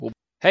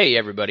Hey,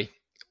 everybody.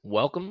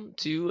 Welcome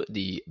to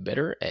the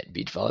Better at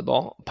Beach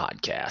Volleyball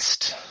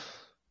podcast.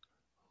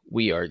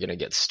 We are going to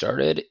get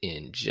started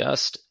in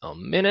just a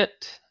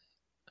minute.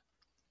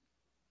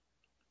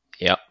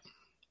 Yep.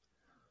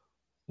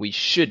 We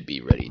should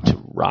be ready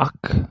to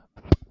rock.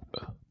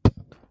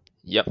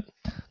 Yep.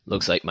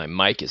 Looks like my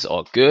mic is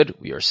all good.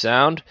 We are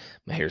sound.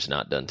 My hair's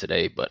not done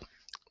today, but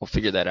we'll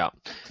figure that out.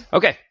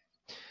 Okay.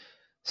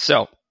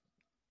 So,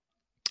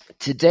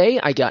 today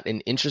I got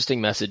an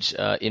interesting message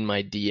in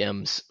my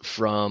DMs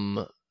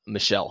from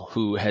Michelle,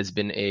 who has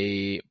been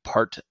a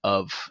part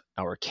of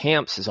our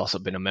camps, has also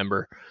been a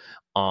member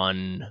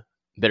on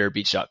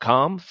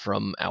betterbeach.com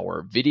from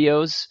our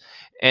videos.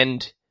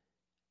 And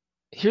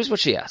here's what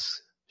she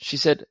asks. She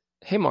said,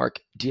 "Hey,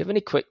 Mark, do you have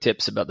any quick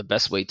tips about the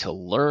best way to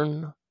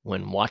learn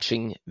when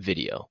watching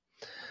video?"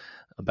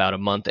 About a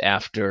month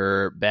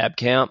after Bab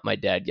Camp, my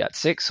dad got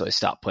sick, so I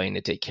stopped playing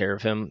to take care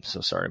of him.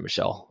 So sorry,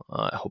 Michelle.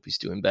 I hope he's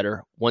doing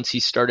better. Once he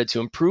started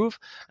to improve,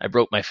 I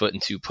broke my foot in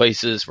 2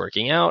 places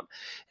working out.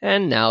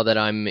 And now that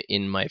I'm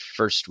in my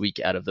first week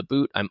out of the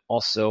boot, I'm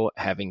also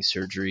having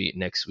surgery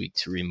next week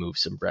to remove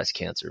some breast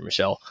cancer.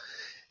 Michelle,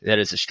 that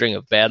is a string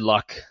of bad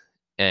luck,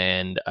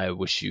 and I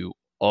wish you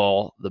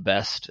all the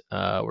best.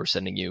 We're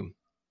sending you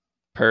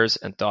prayers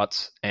and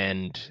thoughts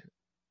and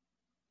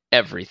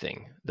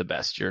everything the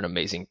best. You're an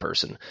amazing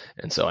person.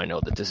 And so I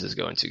know that this is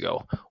going to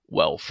go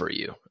well for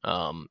you.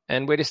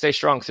 And way to stay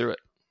strong through it.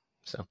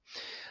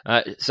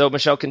 So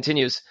Michelle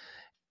continues,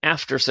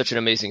 after such an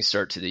amazing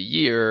start to the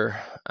year,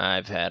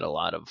 I've had a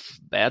lot of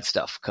bad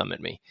stuff come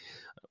at me.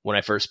 When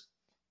I first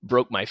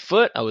broke my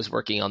foot, I was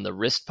working on the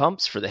wrist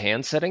pumps for the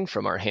hand setting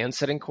from our hand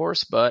setting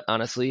course. But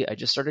honestly, I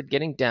just started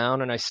getting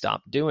down and I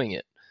stopped doing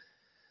it.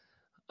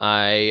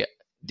 I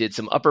did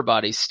some upper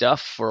body stuff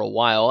for a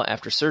while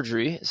after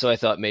surgery, so I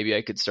thought maybe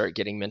I could start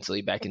getting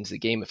mentally back into the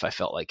game if I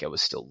felt like I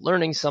was still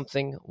learning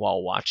something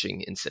while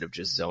watching instead of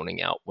just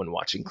zoning out when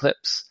watching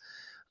clips.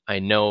 I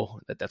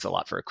know that that's a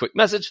lot for a quick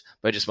message,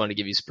 but I just want to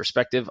give you some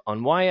perspective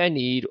on why I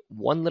need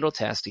one little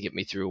task to get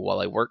me through while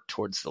I work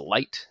towards the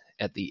light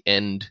at the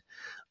end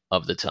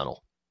of the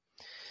tunnel.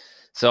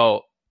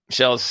 So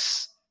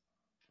Michelle's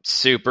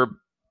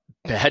super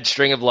bad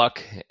string of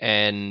luck,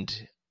 and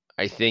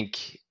I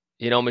think,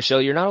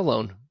 Michelle, you're not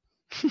alone.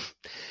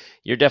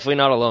 You're definitely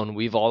not alone.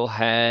 We've all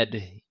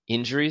had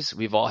injuries.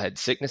 We've all had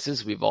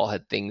sicknesses. We've all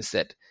had things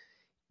that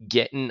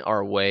get in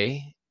our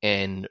way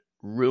and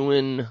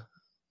ruin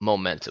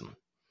momentum.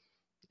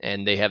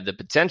 And they have the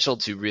potential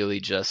to really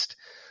just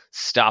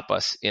stop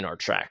us in our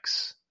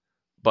tracks.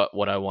 But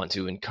what I want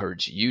to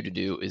encourage you to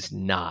do is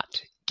not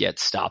get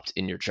stopped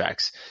in your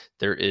tracks.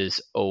 There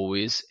is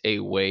always a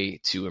way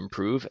to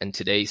improve. And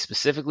today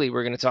specifically,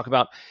 we're going to talk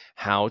about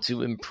how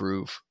to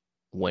improve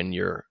when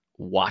you're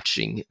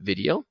watching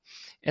video,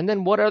 and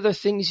then what other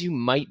things you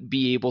might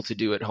be able to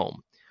do at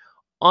home.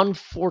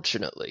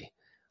 Unfortunately,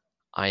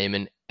 I am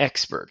an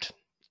expert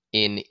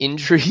in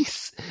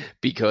injuries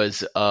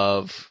because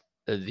of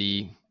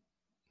the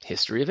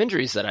history of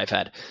injuries that I've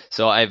had.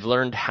 So I've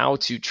learned how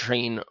to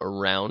train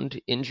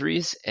around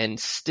injuries and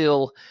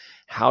still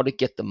how to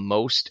get the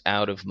most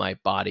out of my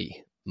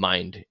body,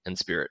 mind, and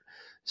spirit.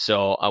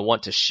 So I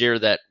want to share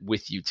that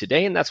with you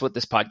today, and that's what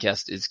this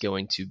podcast is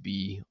going to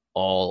be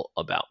all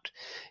about.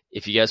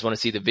 If you guys want to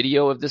see the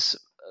video of this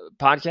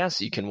podcast,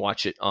 you can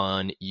watch it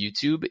on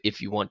YouTube. If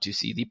you want to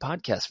see the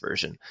podcast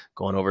version,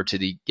 go on over to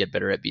the Get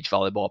Better at Beach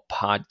Volleyball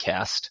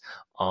podcast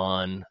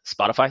on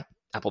Spotify,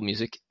 Apple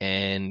Music,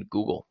 and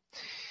Google.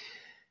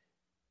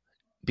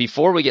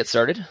 Before we get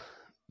started,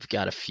 we've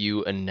got a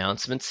few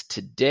announcements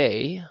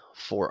today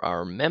for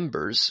our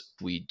members.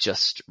 We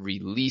just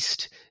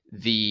released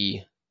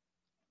the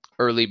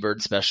early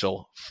bird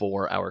special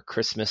for our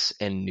Christmas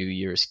and New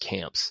Year's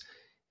camps.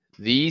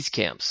 These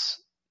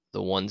camps,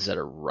 the ones that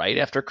are right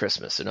after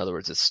Christmas, in other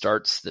words, it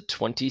starts the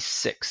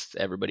 26th.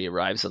 Everybody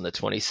arrives on the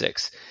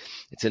 26th.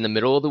 It's in the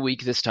middle of the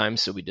week this time,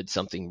 so we did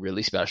something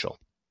really special.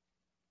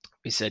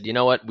 We said, you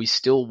know what? We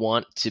still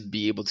want to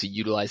be able to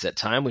utilize that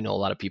time. We know a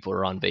lot of people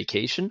are on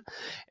vacation,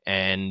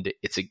 and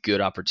it's a good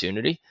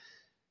opportunity.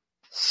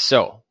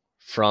 So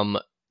from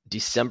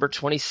December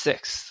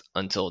 26th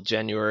until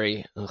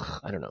January,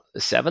 the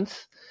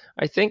 7th,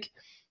 I think,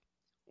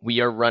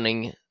 we are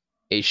running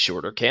a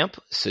shorter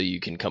camp, so you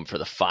can come for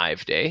the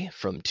 5-day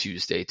from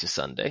Tuesday to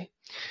Sunday.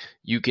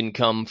 You can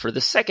come for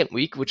the second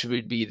week, which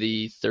would be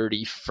the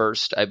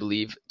 31st, I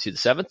believe, to the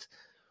 7th,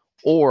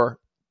 or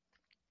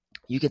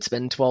you could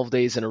spend 12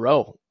 days in a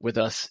row with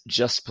us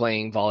just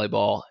playing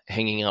volleyball,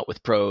 hanging out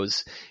with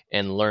pros,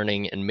 and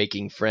learning and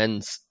making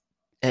friends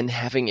and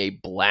having a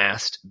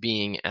blast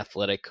being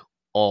athletic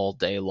all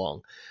day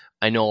long.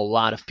 I know a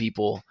lot of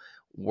people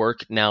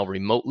work now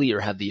remotely or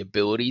have the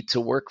ability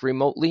to work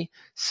remotely,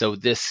 so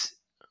this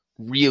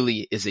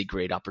really is a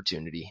great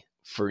opportunity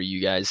for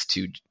you guys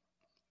to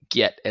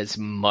get as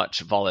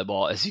much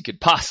volleyball as you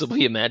could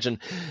possibly imagine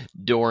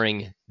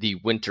during the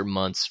winter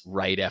months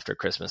right after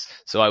Christmas.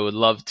 So I would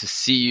love to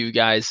see you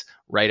guys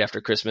right after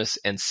Christmas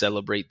and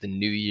celebrate the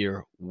new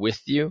year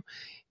with you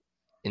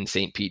in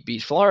St. Pete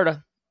Beach,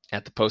 Florida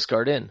at the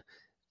Postcard Inn.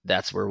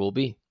 that's where we'll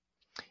be.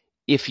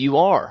 If you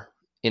are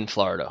in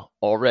Florida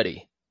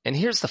already, and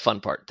here's the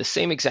fun part, the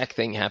same exact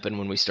thing happened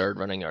when we started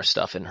running our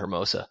stuff in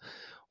Hermosa.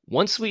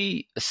 Once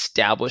we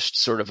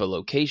established sort of a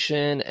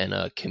location and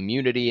a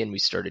community and we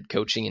started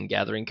coaching and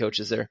gathering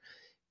coaches there,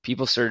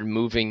 people started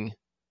moving.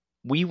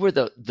 We were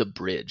the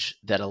bridge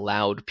that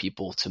allowed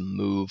people to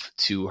move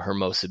to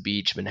Hermosa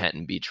Beach,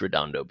 Manhattan Beach,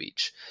 Redondo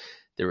Beach.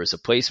 There was a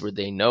place where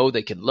they know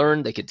they could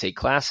learn, they could take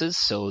classes,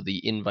 so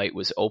the invite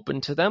was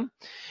open to them,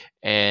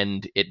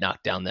 and it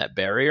knocked down that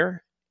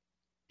barrier.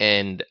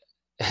 And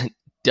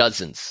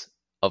dozens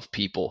of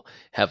people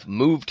have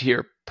moved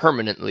here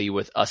permanently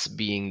with us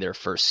being their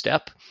first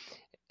step.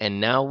 And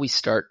now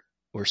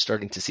we're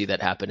starting to see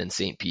that happen in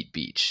St. Pete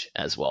Beach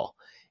as well.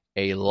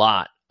 A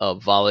lot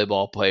of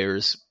volleyball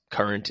players,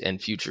 current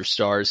and future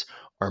stars,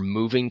 are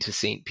moving to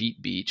St.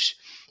 Pete Beach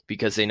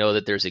because they know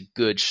that there's a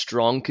good,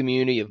 strong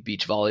community of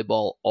beach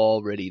volleyball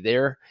already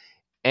there.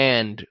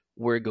 And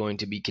we're going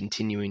to be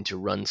continuing to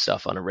run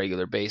stuff on a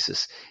regular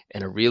basis.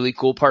 And a really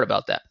cool part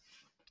about that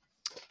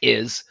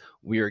is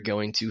we are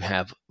going to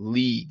have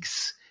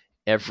leagues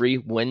every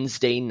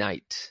Wednesday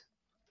night,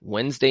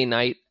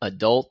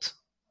 adult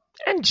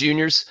and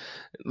juniors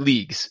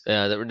leagues.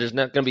 There's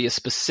not going to be a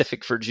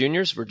specific for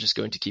juniors. We're just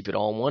going to keep it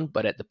all in one.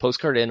 But at the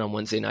Postcard Inn on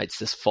Wednesday nights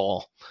this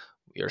fall,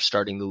 we are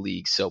starting the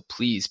league. So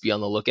please be on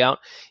the lookout.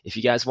 If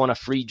you guys want a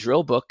free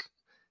drill book,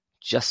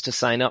 just to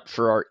sign up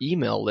for our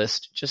email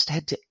list, just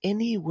head to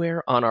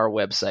anywhere on our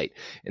website,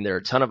 and there are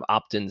a ton of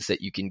opt-ins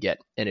that you can get.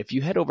 And if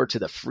you head over to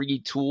the free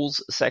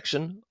tools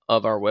section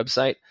of our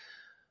website,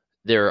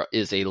 there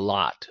is a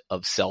lot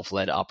of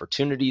self-led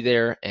opportunity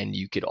there, and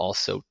you could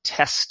also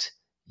test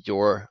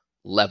your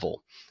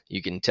level.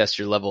 You can test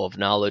your level of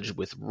knowledge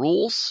with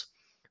rules,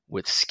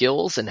 with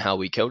skills and how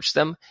we coach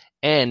them,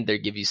 and they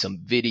give you some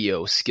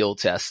video skill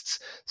tests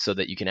so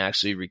that you can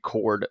actually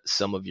record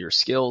some of your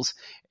skills,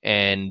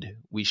 and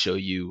we show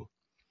you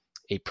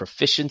a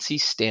proficiency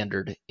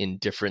standard in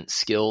different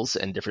skills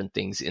and different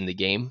things in the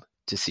game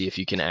to see if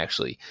you can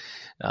actually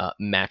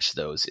match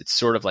those. It's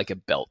sort of like a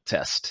belt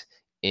test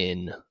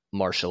in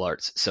martial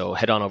arts. So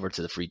head on over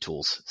to the free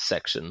tools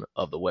section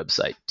of the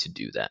website to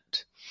do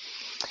that.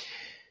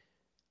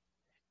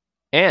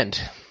 And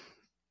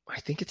I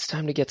think it's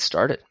time to get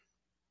started.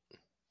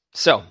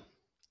 So,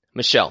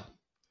 Michelle,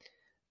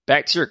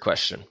 back to your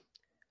question.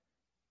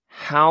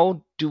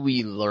 How do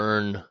we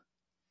learn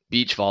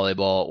beach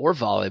volleyball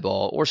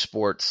or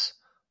sports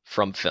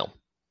from film,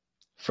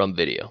 from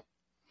video?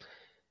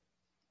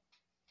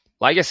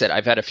 Like I said,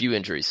 I've had a few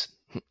injuries,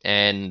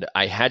 and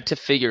I had to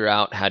figure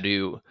out how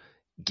to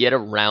get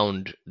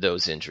around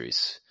those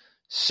injuries.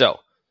 So,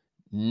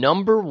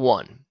 number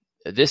one,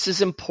 this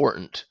is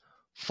important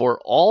for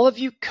all of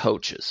you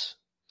coaches,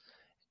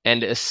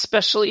 and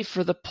especially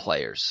for the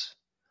players.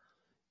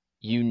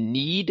 You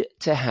need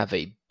to have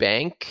a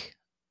bank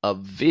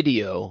of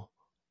video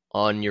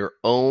on your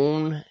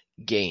own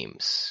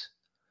games.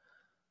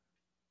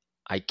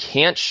 I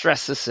can't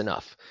stress this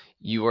enough.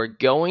 You are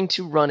going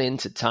to run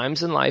into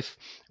times in life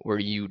where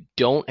you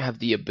don't have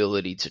the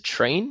ability to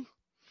train,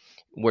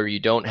 where you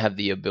don't have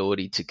the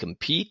ability to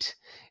compete,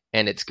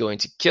 and it's going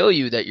to kill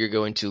you that you're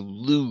going to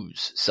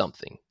lose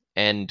something.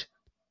 And,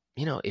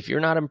 if you're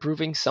not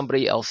improving,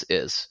 somebody else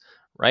is,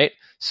 right?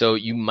 So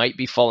you might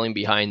be falling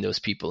behind those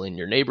people in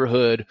your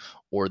neighborhood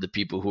or the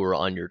people who are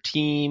on your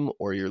team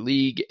or your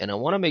league. And I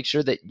want to make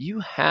sure that you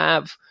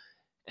have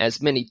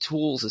as many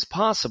tools as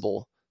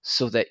possible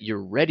so that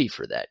you're ready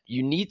for that.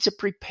 You need to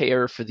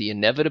prepare for the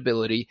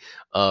inevitability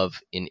of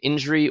an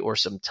injury or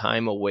some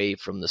time away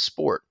from the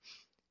sport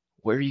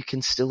where you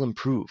can still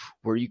improve,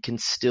 where you can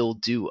still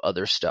do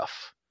other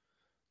stuff.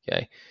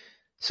 Okay.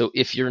 So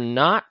if you're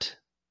not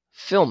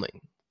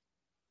filming,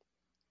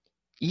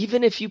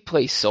 even if you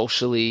play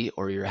socially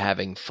or you're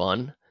having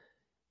fun,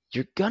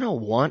 you're going to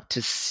want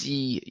to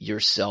see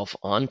yourself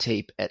on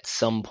tape at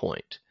some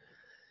point.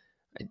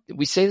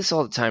 We say this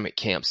all the time at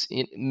camps.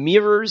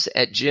 Mirrors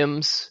at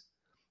gyms,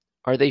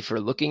 are they for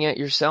looking at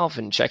yourself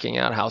and checking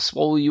out how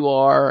swole you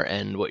are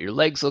and what your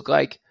legs look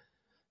like?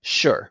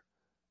 Sure.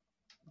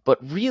 But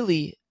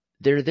really,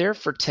 they're there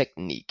for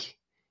technique.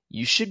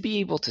 You should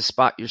be able to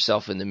spot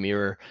yourself in the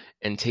mirror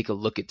and take a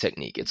look at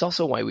technique. It's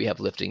also why we have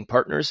lifting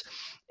partners.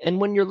 And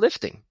when you're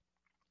lifting,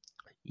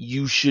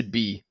 you should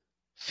be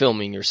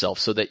filming yourself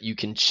so that you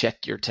can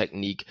check your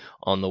technique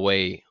on the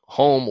way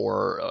home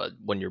or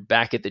when you're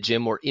back at the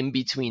gym or in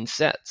between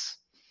sets.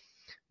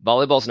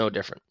 Volleyball's no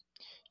different.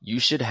 You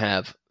should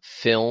have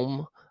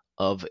film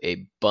of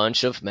a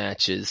bunch of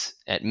matches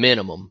at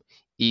minimum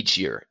each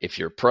year. If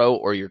you're pro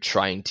or you're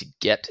trying to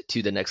get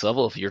to the next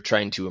level, if you're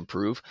trying to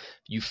improve,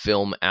 you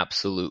film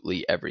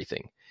absolutely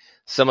everything.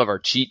 Some of our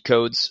cheat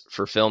codes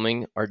for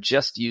filming are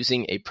just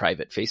using a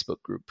private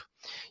Facebook group.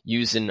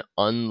 Use an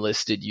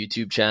unlisted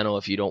YouTube channel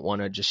if you don't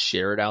want to just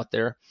share it out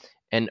there,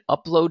 and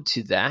upload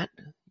to that.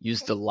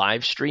 Use the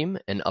live stream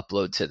and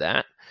upload to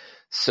that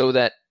so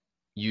that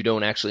you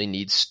don't actually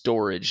need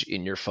storage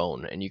in your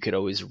phone and you could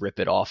always rip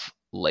it off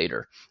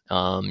later.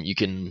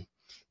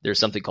 There's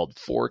something called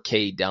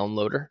 4K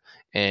Downloader,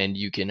 and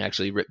you can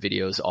actually rip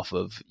videos off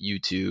of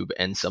YouTube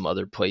and some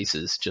other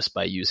places just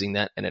by using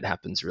that, and it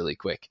happens really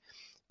quick.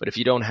 But if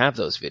you don't have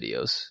those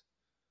videos,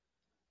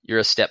 you're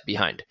a step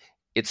behind.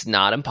 It's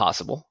not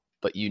impossible,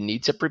 but you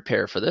need to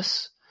prepare for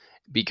this,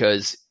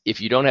 because if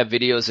you don't have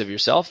videos of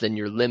yourself, then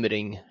you're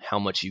limiting how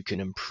much you can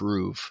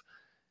improve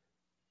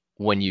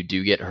when you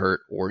do get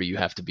hurt or you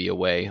have to be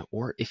away.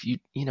 Or if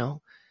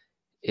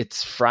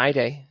it's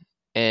Friday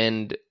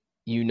and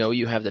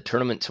you have the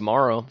tournament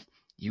tomorrow,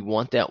 you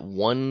want that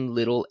one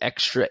little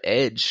extra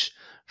edge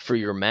for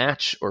your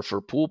match or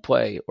for pool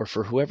play or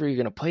for whoever you're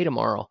going to play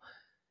tomorrow.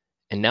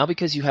 And now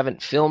because you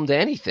haven't filmed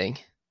anything,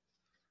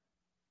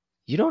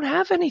 you don't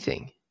have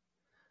anything.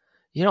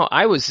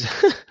 I was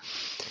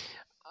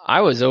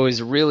I was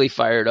always really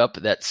fired up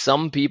that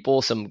some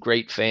people, some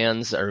great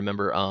fans, I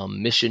remember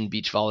Mission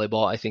Beach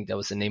Volleyball, I think that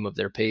was the name of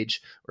their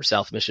page, or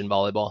South Mission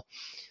Volleyball.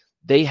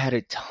 They had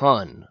a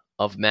ton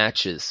of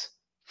matches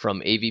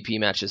from AVP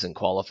matches and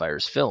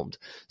qualifiers filmed.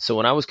 So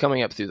when I was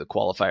coming up through the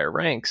qualifier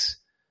ranks,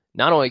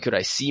 not only could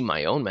I see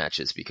my own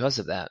matches because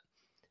of that,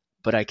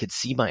 but I could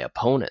see my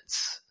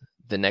opponents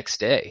the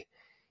next day.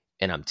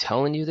 And I'm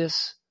telling you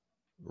this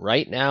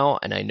right now,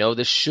 and I know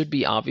this should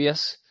be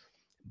obvious,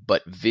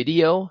 but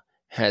video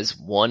has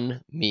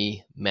won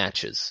me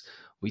matches.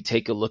 We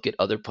take a look at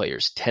other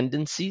players'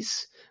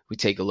 tendencies. We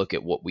take a look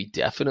at what we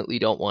definitely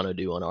don't want to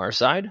do on our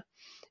side,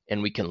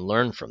 and we can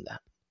learn from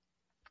that.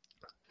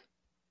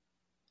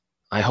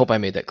 I hope I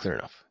made that clear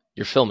enough.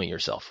 You're filming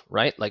yourself,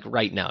 right? Like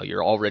right now,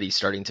 you're already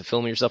starting to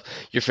film yourself.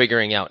 You're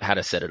figuring out how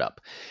to set it up.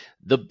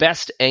 The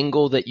best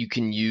angle that you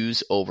can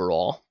use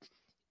overall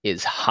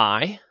is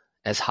high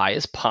as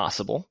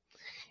possible,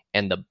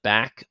 and the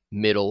back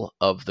middle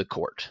of the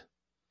court.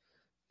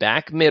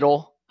 Back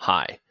middle,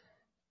 high.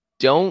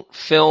 Don't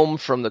film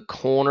from the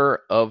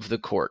corner of the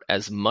court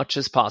as much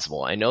as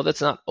possible. I know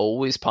that's not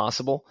always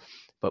possible,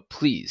 but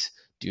please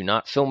do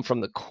not film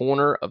from the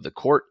corner of the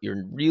court.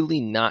 You're really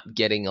not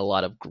getting a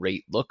lot of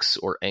great looks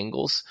or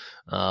angles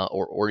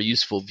or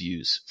useful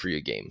views for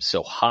your game.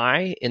 So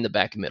high in the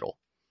back middle.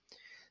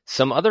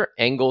 Some other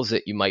angles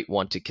that you might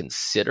want to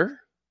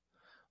consider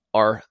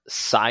are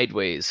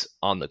sideways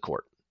on the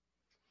court.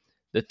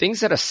 The things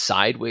that a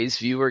sideways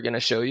view are going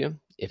to show you,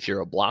 if you're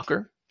a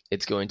blocker,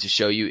 it's going to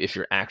show you if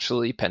you're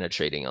actually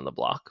penetrating on the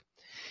block.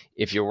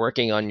 If you're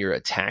working on your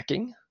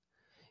attacking,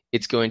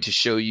 it's going to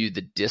show you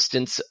the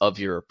distance of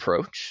your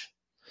approach.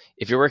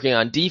 If you're working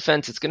on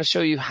defense, it's going to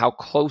show you how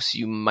close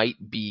you might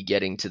be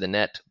getting to the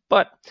net.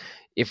 But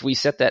if we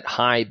set that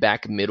high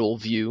back middle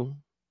view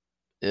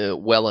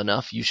well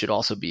enough, you should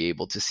also be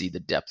able to see the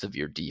depth of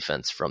your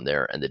defense from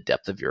there and the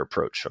depth of your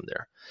approach from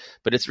there.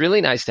 But it's really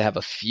nice to have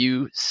a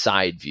few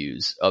side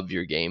views of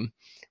your game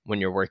when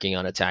you're working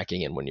on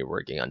attacking and when you're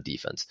working on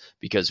defense,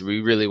 because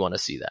we really want to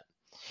see that.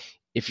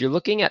 If you're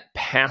looking at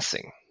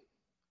passing,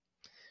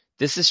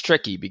 this is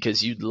tricky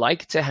because you'd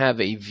like to have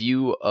a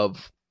view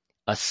of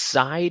a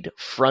side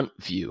front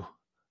view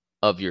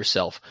of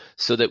yourself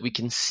so that we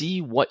can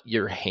see what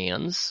your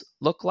hands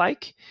look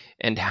like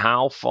and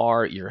how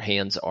far your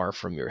hands are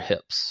from your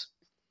hips.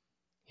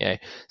 Okay,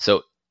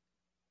 so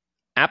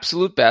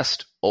absolute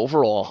best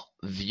overall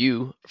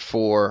view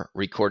for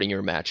recording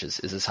your matches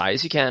is as high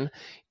as you can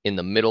in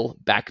the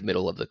back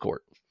middle of the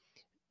court.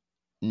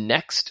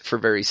 Next, for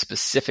very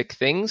specific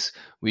things,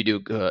 we go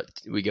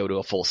to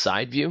a full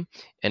side view.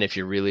 And if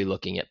you're really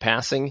looking at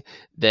passing,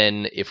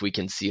 then if we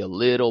can see a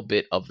little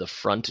bit of the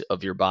front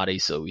of your body,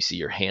 so we see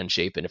your hand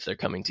shape and if they're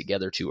coming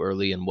together too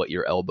early and what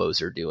your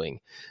elbows are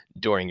doing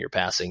during your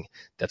passing,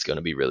 that's going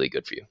to be really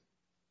good for you.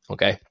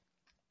 Okay?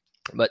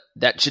 But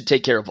that should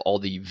take care of all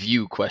the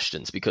view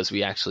questions because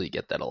we actually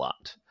get that a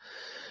lot.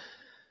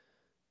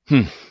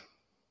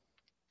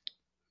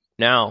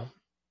 Now,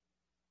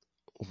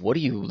 what do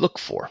you look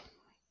for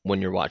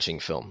when you're watching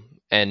film?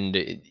 And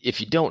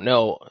if you don't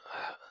know,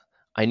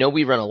 I know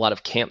we run a lot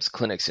of camps,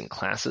 clinics, and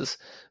classes,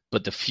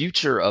 but the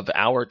future of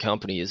our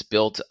company is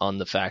built on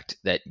the fact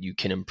that you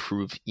can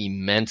improve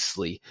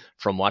immensely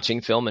from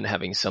watching film and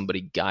having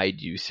somebody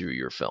guide you through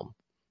your film.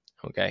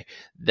 Okay?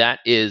 That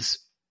is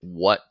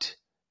what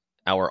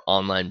our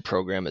online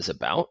program is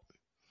about.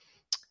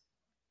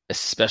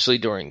 Especially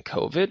during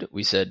COVID,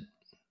 we said,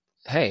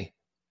 hey,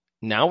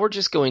 now we're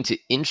just going to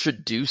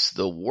introduce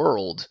the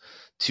world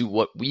to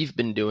what we've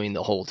been doing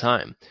the whole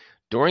time.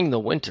 During the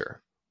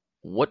winter,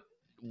 what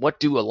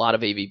do a lot of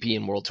AVP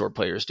and World Tour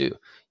players do?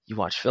 You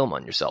watch film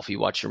on yourself. You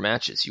watch your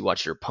matches. You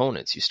watch your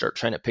opponents. You start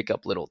trying to pick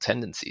up little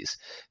tendencies,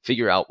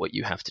 figure out what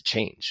you have to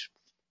change.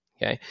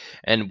 Okay.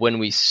 And when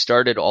we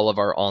started all of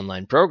our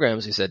online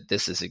programs, we said,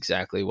 this is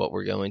exactly what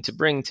we're going to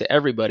bring to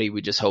everybody.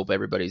 We just hope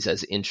everybody's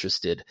as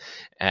interested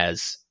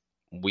as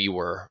we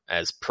were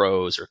as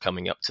pros or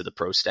coming up to the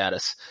pro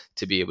status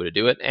to be able to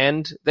do it.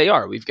 And they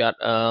are. We've got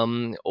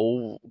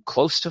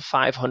close to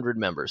 500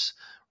 members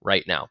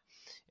right now.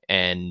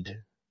 And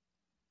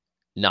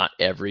not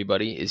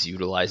everybody is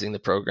utilizing the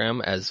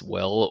program as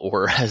well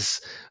or as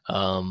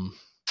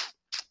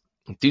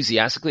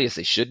enthusiastically as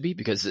they should be,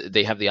 because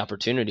they have the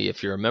opportunity.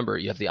 If you're a member,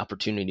 you have the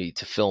opportunity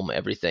to film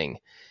everything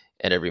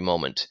at every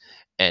moment.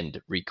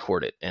 and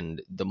record it.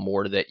 And the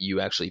more that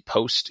you actually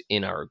post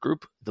in our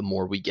group, the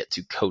more we get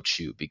to coach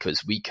you,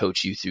 because we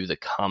coach you through the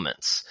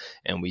comments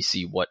and we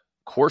see what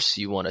course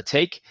you want to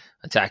take: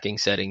 attacking,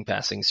 setting,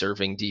 passing,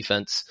 serving,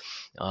 defense,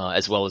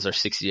 as well as our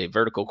 60-day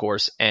vertical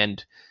course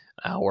and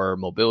our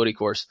mobility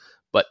course.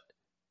 But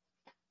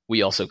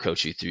we also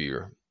coach you through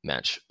your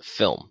match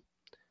film.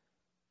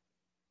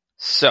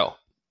 So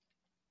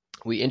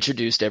we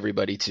introduced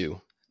everybody to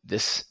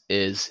this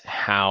is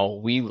how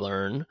we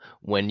learn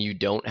when you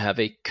don't have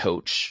a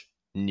coach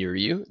near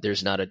you.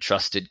 There's not a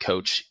trusted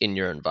coach in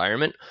your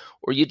environment,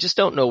 or you just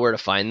don't know where to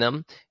find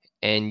them,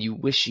 and you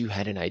wish you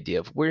had an idea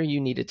of where you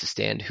needed to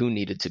stand, who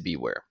needed to be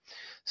where.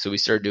 So we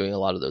started doing a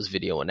lot of those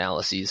video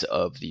analyses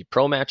of the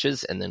pro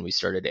matches, and then we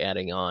started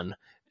adding on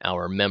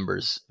our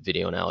members'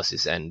 video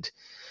analysis, and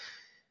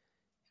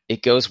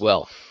it goes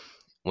well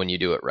when you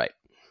do it right.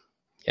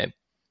 Okay.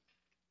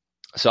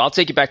 So I'll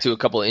take you back to a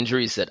couple of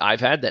injuries that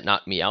I've had that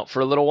knocked me out for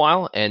a little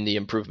while, and the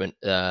improvement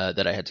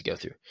that I had to go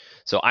through.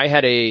 So I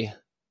had a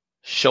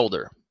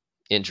shoulder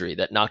injury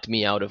that knocked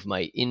me out of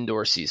my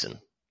indoor season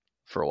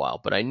for a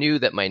while, but I knew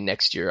that my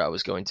next year I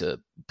was going to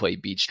play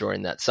beach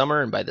during that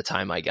summer, and by the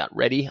time I got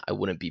ready, I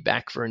wouldn't be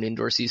back for an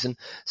indoor season.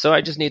 So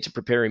I just needed to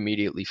prepare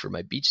immediately for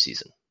my beach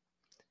season.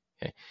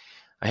 Okay.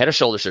 I had a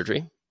shoulder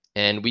surgery,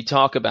 and we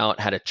talk about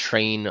how to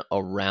train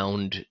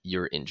around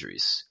your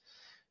injuries.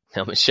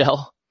 Now,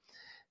 Michelle,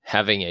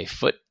 having a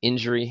foot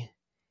injury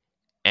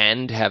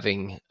and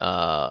having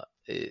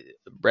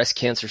breast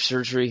cancer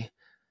surgery,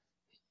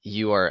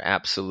 you are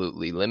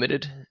absolutely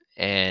limited,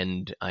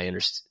 and I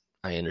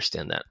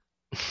understand that.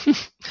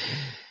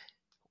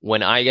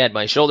 When I had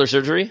my shoulder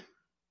surgery,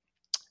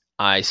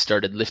 I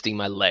started lifting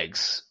my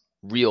legs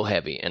real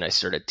heavy, and I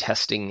started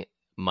testing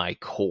my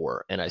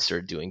core, and I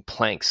started doing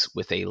planks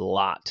with a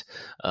lot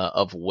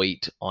of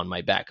weight on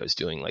my back. I was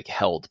doing like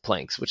held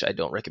planks, which I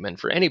don't recommend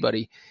for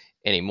anybody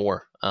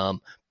anymore.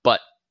 But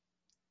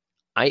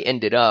I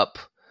ended up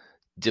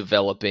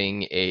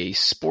developing a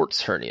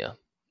sports hernia,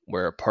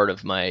 where a part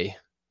of my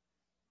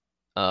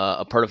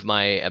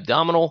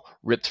abdominal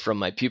ripped from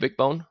my pubic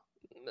bone.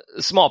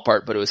 A small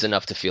part, but it was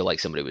enough to feel like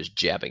somebody was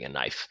jabbing a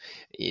knife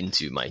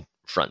into my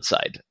front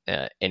side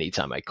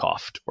anytime I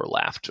coughed or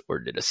laughed or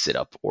did a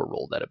sit-up or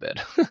rolled out of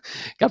bed.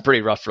 Got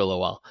pretty rough for a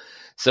little while.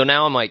 So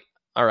now I'm like,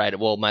 all right,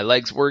 well, my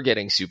legs were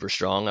getting super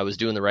strong. I was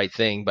doing the right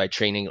thing by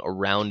training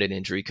around an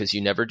injury, because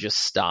you never just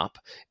stop.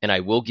 And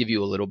I will give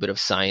you a little bit of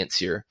science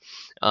here.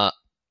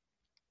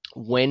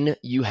 When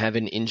you have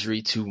an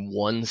injury to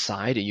one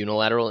side, a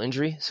unilateral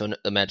injury, so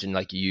imagine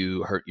like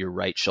you hurt your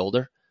right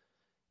shoulder,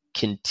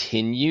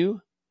 continue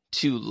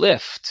to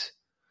lift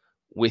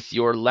with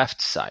your left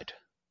side.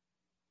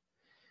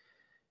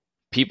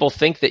 People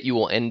think that you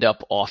will end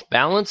up off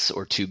balance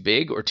or too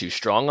big or too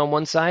strong on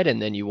one side,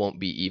 and then you won't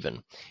be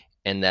even.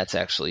 And that's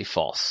actually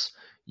false.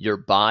 Your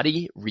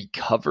body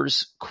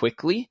recovers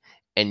quickly,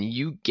 and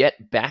you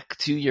get back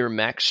to your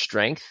max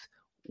strength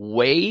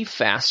way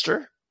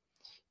faster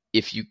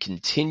if you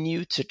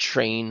continue to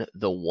train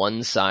the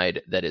one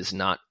side that is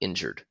not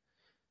injured.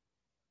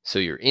 So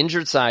your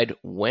injured side,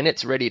 when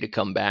it's ready to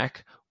come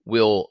back,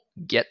 will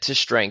get to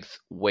strength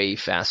way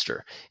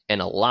faster.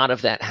 And a lot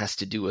of that has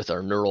to do with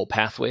our neural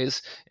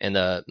pathways and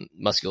the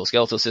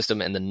musculoskeletal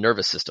system and the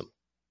nervous system.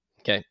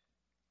 Okay.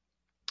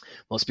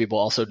 Most people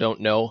also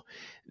don't know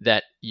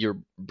that your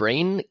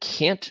brain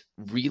can't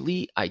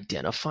really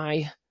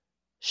identify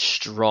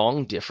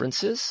strong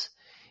differences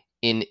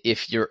in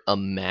if you're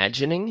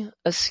imagining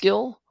a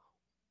skill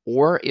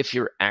or if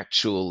you're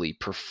actually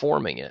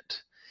performing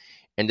it.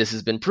 And this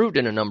has been proved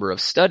in a number of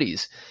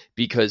studies,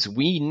 because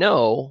we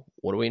know,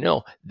 what do we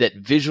know? That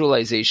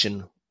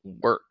visualization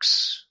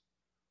works.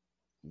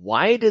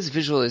 Why does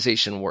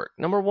visualization work?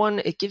 Number one,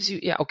 it gives you,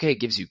 it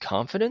gives you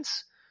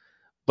confidence,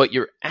 but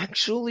you're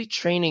actually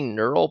training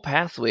neural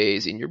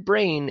pathways in your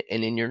brain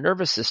and in your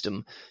nervous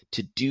system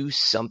to do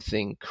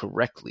something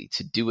correctly,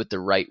 to do it the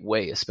right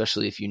way,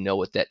 especially if you know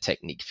what that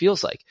technique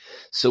feels like.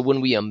 So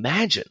when we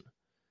imagine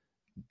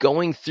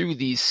going through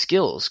these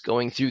skills,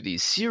 going through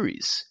these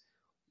series,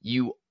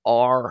 you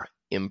are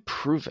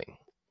improving.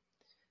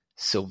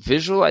 So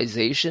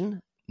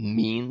visualization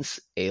means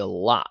a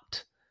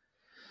lot.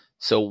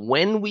 So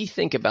when we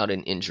think about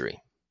an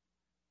injury,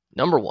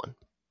 number one,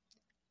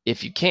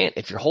 if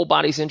your whole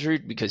body's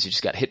injured because you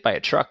just got hit by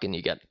a truck and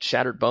you got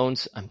shattered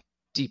bones, I'm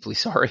deeply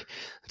sorry.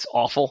 It's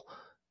awful.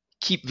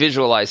 Keep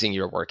visualizing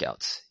your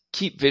workouts.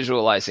 Keep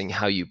visualizing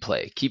how you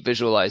play. Keep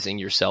visualizing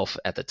yourself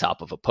at the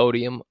top of a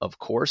podium, of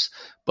course,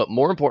 but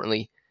more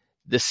importantly,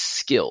 the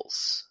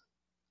skills.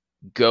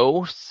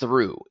 Go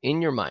through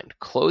in your mind,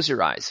 close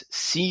your eyes,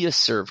 see a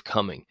serve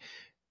coming.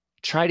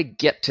 Try to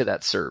get to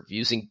that serve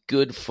using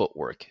good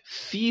footwork.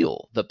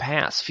 Feel the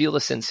pass, feel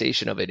the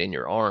sensation of it in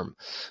your arm,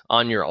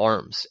 on your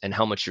arms, and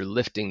how much you're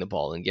lifting the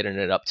ball and getting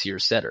it up to your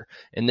setter.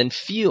 And then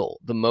feel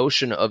the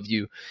motion of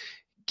you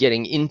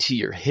getting into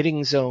your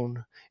hitting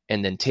zone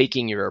and then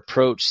taking your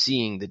approach,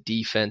 seeing the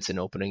defense and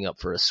opening up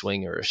for a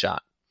swing or a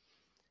shot.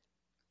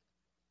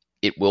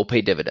 It will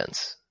pay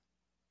dividends.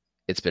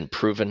 It's been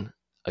proven.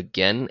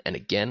 again and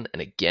again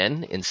and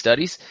again in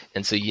studies.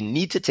 And so you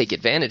need to take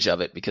advantage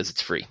of it because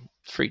it's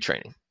free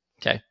training.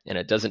 Okay. And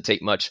it doesn't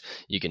take much.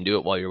 You can do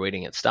it while you're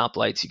waiting at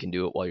stoplights. You can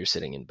do it while you're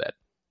sitting in bed.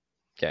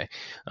 Okay.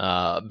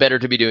 Better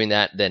to be doing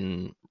that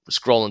than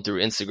scrolling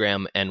through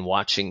Instagram and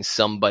watching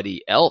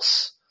somebody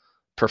else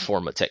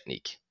perform a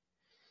technique.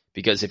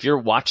 Because if you're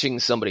watching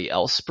somebody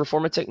else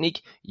perform a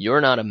technique,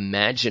 you're not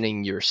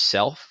imagining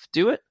yourself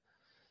do it.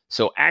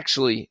 So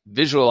actually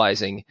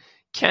visualizing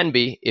can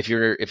be, if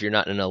you're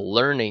not in a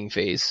learning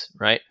phase,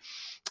 right?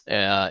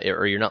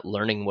 Or you're not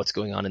learning what's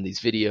going on in these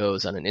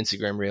videos on an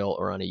Instagram reel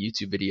or on a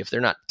YouTube video, if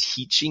they're not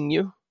teaching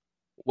you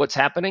what's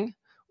happening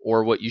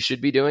or what you should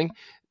be doing,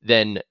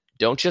 then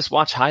don't just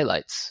watch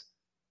highlights.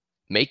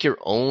 Make your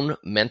own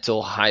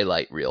mental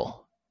highlight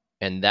reel,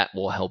 and that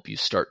will help you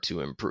start to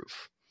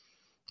improve.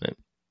 Right?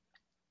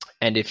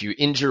 And if you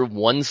injure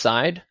one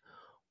side,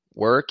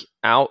 work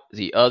out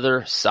the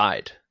other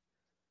side.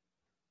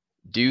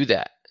 Do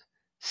that.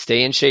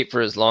 Stay in shape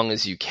for as long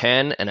as you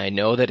can. And I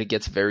know that it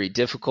gets very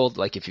difficult.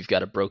 Like if you've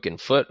got a broken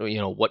foot,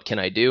 what can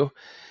I do?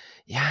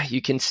 Yeah,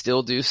 you can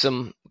still do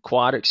some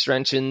quad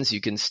extensions. You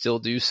can still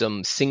do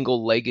some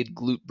single-legged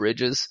glute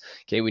bridges.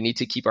 Okay, we need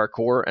to keep our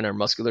core and our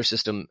muscular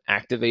system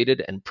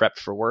activated and prepped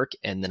for work.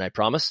 And then I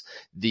promise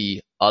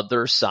the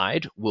other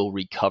side will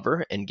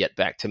recover and get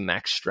back to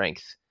max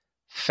strength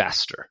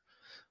faster.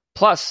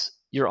 Plus,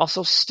 you're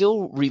also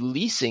still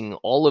releasing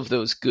all of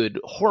those good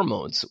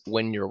hormones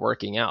when you're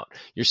working out.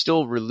 You're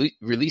still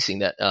releasing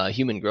that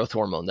human growth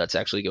hormone that's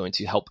actually going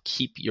to help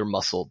keep your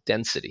muscle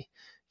density.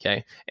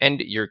 Okay, and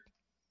you're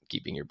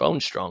keeping your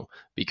bones strong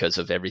because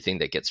of everything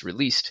that gets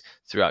released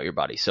throughout your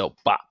body. So,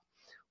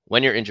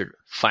 when you're injured,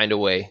 find a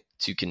way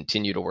to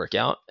continue to work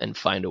out and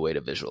find a way to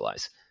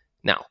visualize.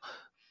 Now,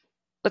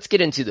 let's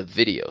get into the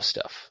video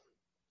stuff.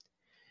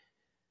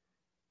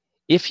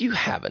 If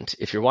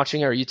you're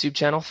watching our YouTube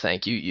channel,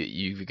 thank you.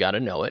 You've got to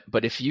know it.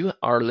 But if you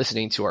are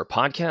listening to our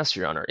podcast,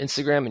 you're on our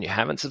Instagram, and you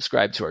haven't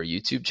subscribed to our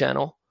YouTube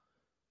channel,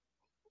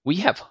 we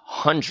have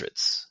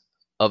hundreds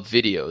of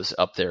videos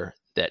up there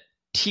that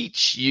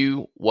teach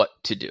you what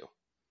to do.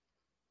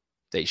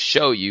 They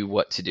show you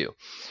what to do.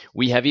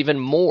 We have even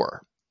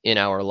more in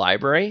our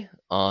library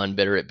on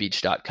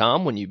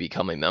betteratbeach.com when you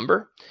become a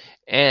member.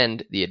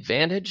 And the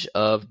advantage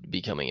of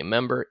becoming a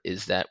member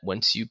is that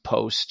once you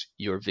post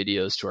your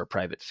videos to our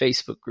private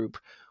Facebook group,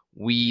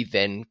 we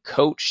then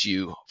coach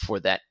you for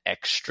that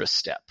extra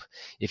step.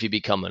 If you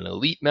become an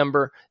elite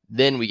member,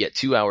 then we get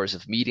 2 hours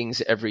of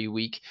meetings every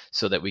week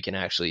so that we can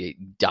actually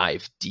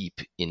dive deep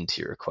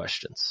into your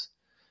questions.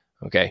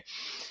 Okay.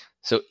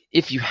 So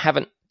if you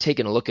haven't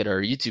taken a look at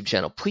our YouTube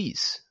channel,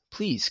 please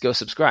go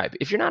subscribe.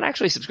 If you're not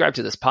actually subscribed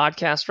to this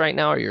podcast right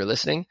now or you're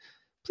listening,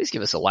 please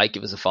give us a like,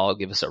 give us a follow,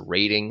 give us a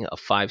rating, a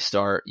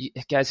 5-star.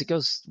 Guys, it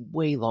goes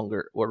way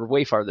longer or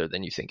way farther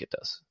than you think it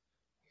does.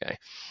 Okay.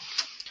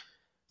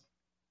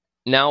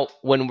 Now,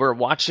 when we're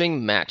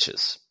watching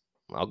matches,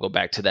 I'll go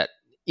back to that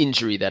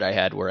injury that I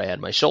had where I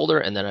had my shoulder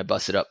and then I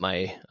busted up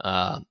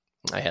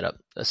I had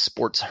a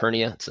sports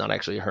hernia. It's not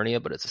actually a hernia,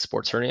 but it's a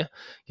sports hernia.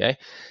 Okay.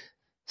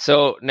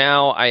 So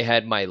now I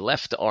had my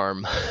left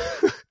arm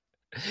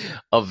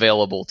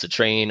available to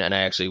train, and I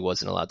actually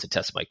wasn't allowed to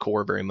test my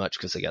core very much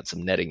because I got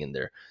some netting in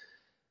there.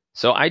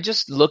 So I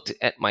just looked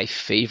at my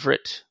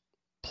favorite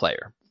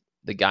player,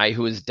 the guy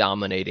who was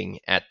dominating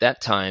at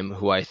that time,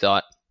 who I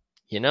thought,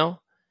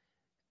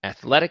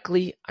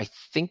 athletically, I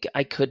think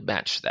I could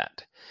match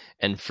that.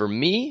 And for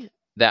me,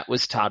 that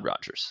was Todd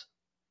Rogers.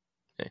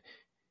 Okay.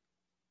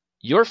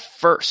 Your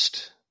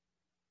first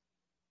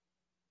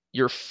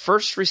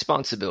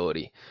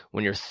responsibility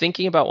when you're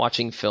thinking about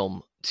watching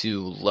film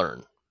to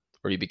learn,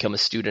 or you become a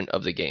student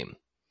of the game,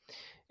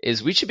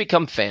 is we should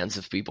become fans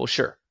of people.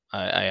 Sure,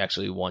 I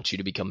actually want you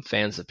to become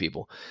fans of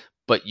people,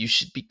 but you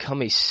should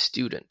become a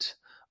student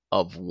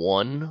of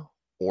one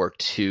or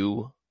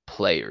two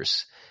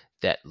players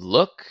that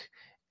look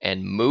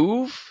and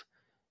move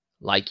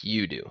like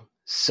you do.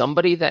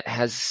 Somebody that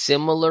has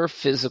similar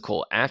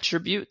physical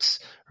attributes,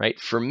 right?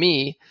 For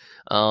me,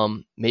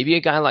 maybe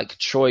a guy like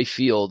Troy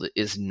Field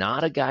is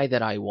not a guy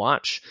that I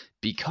watch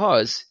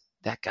because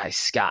that guy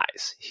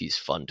skies. He's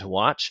fun to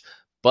watch,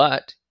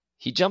 but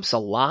he jumps a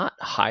lot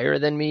higher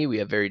than me. We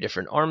have very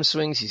different arm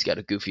swings. He's got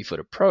a goofy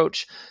foot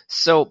approach.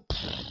 So,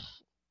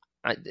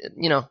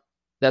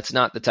 that's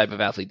not the type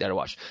of athlete that I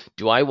watch.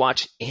 Do I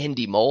watch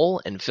Andy Mole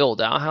and Phil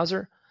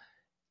Dalhauser?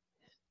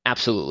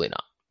 Absolutely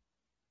not.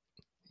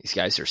 These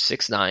guys are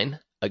 6'9",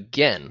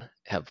 again,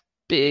 have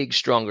big,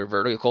 stronger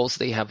verticals.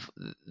 They have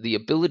the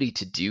ability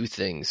to do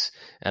things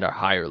at a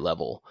higher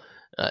level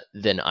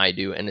than I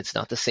do, and it's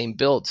not the same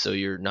build, so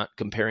you're not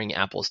comparing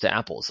apples to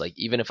apples. Like,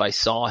 even if I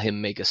saw him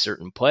make a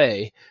certain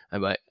play,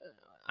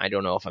 I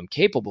don't know if I'm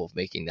capable of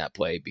making that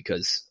play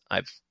because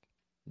I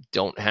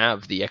don't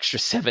have the extra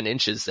 7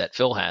 inches that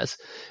Phil has,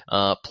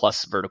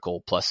 plus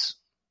vertical, plus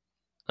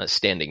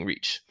standing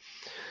reach.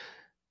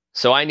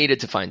 So I needed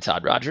to find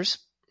Todd Rogers.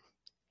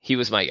 He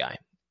was my guy,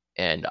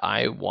 and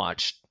I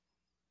watched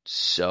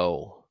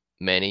so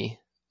many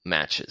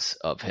matches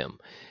of him,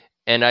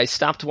 and I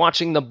stopped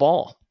watching the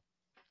ball.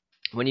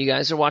 when you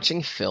guys are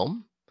watching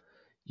film,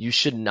 you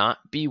should not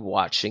be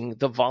watching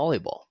the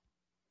volleyball.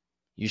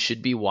 You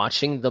should be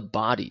watching the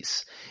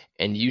bodies,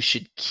 and you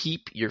should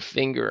keep your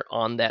finger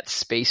on that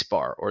space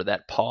bar or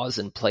that pause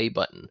and play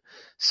button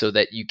so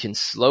that you can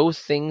slow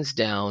things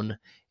down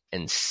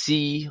and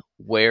see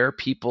where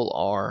people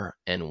are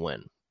and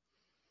when.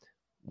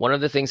 One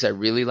of the things I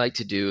really like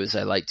to do is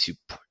I like to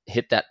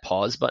hit that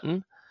pause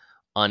button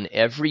on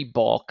every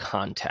ball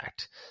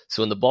contact.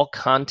 So when the ball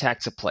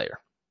contacts a player,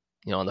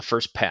 on the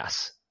first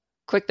pass,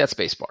 click that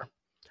space bar.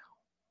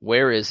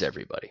 Where is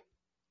everybody?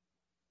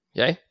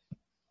 Okay?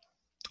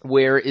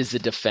 Where is the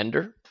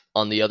defender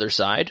on the other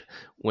side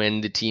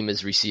when the team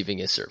is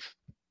receiving a serve?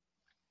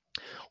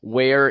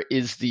 Where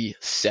is the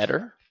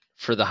setter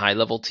for the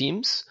high-level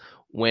teams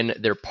when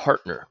their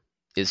partner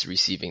is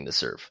receiving the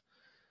serve?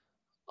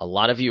 A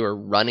lot of you are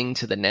running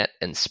to the net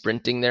and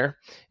sprinting there,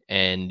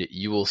 and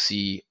you will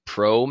see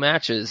pro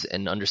matches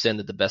and understand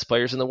that the best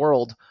players in the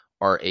world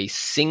are a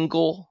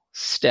single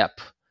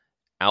step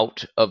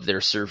out of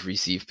their serve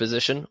receive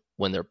position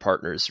when their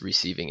partner is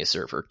receiving a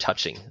serve or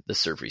touching the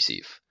serve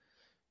receive.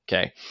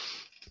 Okay,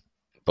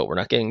 but we're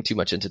not getting too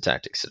much into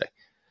tactics today.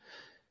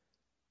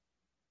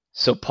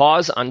 So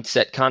pause on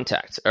set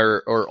contacts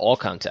or all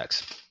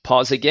contacts.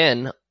 Pause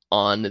again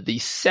on the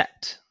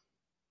set.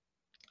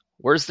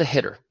 Where's the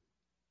hitter?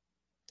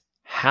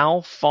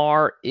 How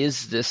far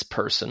is this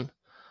person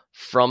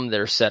from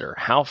their setter?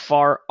 How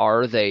far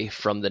are they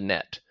from the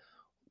net?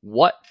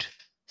 What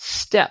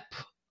step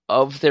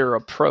of their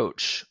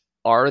approach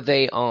are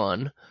they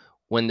on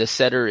when the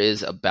setter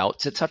is about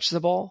to touch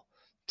the ball,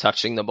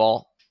 touching the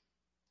ball,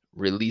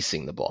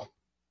 releasing the ball?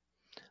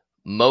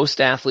 Most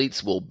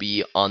athletes will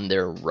be on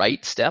their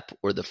right step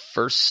or the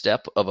first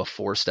step of a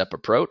 4-step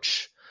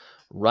approach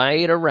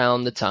right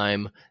around the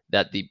time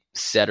that the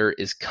setter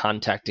is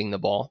contacting the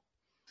ball.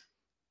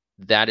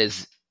 That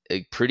is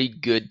a pretty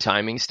good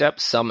timing step.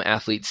 Some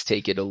athletes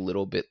take it a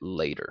little bit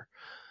later.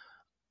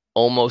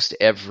 Almost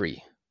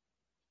every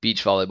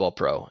beach volleyball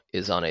pro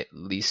is on at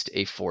least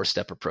a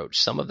 4-step approach.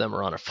 Some of them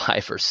are on a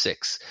 5 or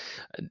 6.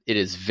 It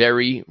is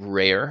very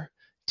rare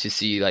to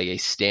see like a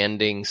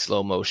standing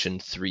slow motion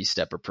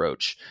 3-step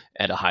approach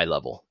at a high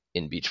level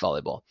in beach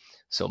volleyball.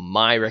 So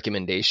my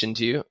recommendation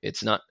to you,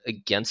 it's not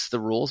against the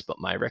rules, but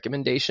my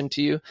recommendation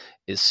to you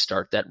is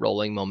start that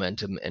rolling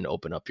momentum and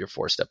open up your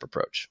 4-step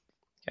approach.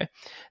 Okay.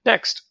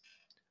 Next,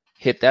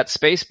 hit that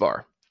space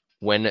bar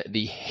when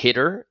the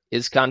hitter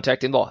is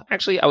contacting the ball.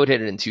 Actually, I would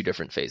hit it in 2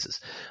 different phases.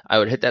 I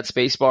would hit that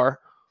space bar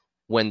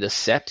when the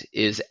set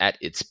is at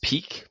its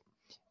peak,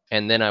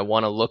 and then I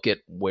want to look at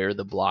where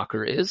the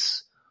blocker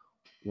is,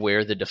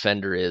 where the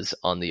defender is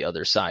on the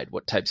other side.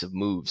 What types of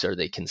moves are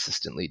they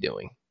consistently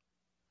doing?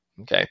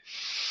 Okay.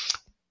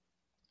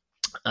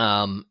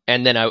 And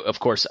then, of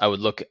course, I would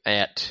look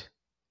at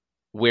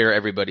where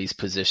everybody's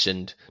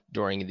positioned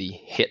during the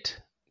hit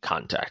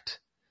contact.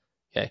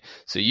 Okay.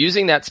 So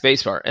using that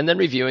spacebar and then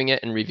reviewing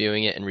it and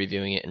reviewing it and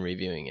reviewing it and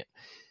reviewing it.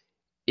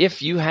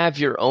 If you have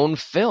your own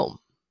film,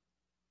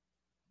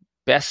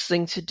 best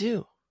thing to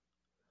do,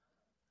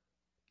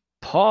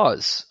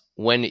 pause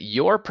when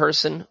your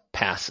person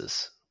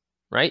passes,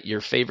 right?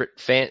 Your favorite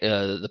fan,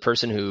 the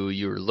person who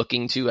you're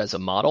looking to as a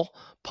model,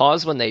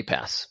 pause when they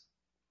pass.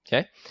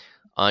 Okay.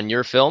 On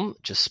your film,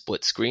 just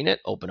split screen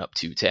it, open up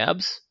 2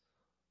 tabs,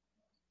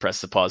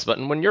 press the pause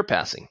button when you're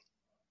passing.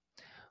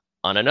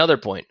 On another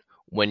point,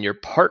 when your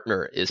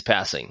partner is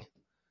passing,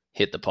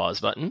 hit the pause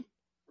button,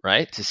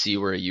 right, to see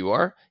where you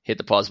are. Hit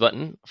the pause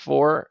button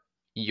for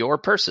your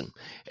person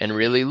and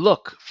really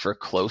look for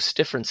close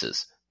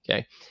differences,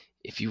 okay?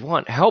 If you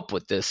want help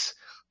with this,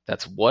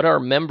 that's what our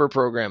member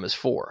program is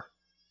for.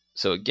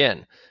 So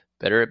again,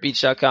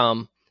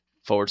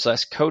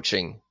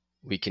 betteratbeach.com/coaching.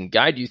 We can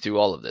guide you through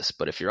all of this.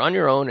 But if you're on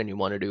your own and you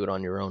want to do it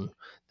on your own,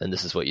 then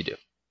this is what you do,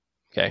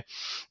 okay?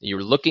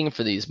 You're looking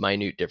for these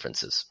minute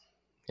differences,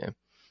 okay?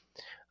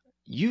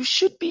 You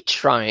should be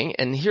trying,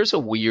 and here's a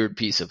weird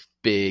piece of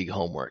big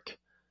homework.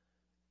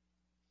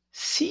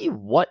 See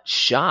what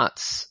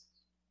shots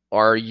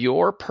are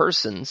your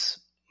person's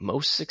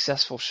most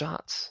successful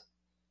shots,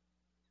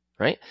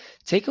 right?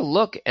 Take a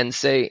look and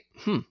say,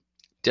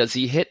 does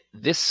he hit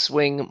this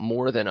swing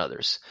more than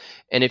others?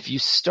 And if you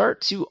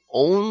start to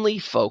only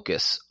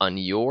focus on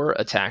your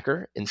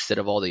attacker instead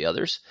of all the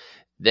others,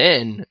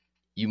 then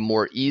you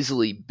more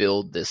easily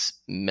build this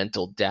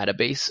mental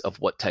database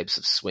of what types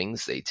of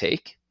swings they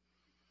take.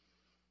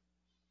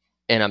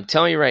 And I'm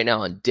telling you right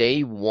now, on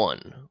day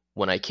 1,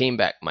 when I came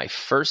back, my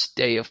first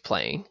day of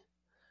playing,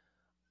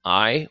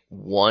 I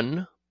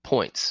won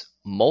points,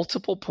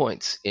 multiple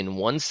points in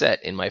one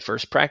set in my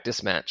first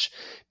practice match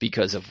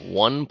because of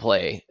one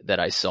play that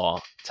I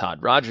saw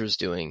Todd Rogers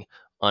doing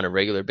on a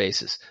regular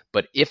basis.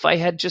 But if I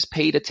had just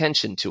paid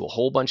attention to a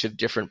whole bunch of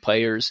different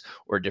players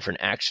or different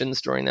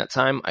actions during that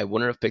time, I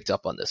wouldn't have picked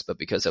up on this. But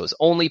because I was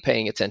only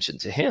paying attention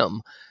to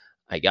him,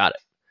 I got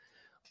it.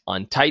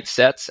 On tight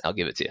sets, I'll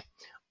give it to you.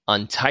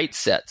 On tight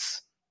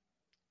sets,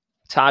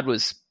 Todd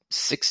was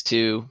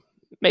 6'2",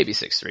 maybe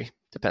 6'3",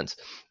 depends.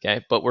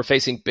 Okay, but we're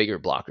facing bigger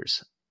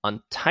blockers. On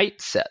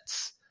tight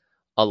sets,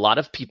 a lot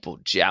of people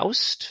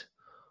joust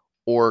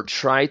or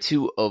try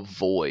to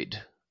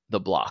avoid the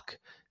block.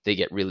 They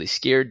get really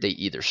scared. They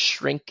either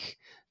shrink,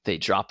 they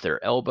drop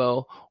their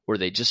elbow, or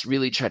they just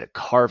really try to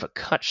carve a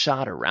cut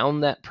shot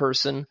around that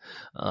person.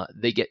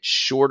 They get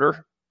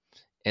shorter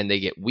and they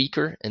get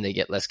weaker and they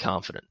get less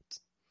confident.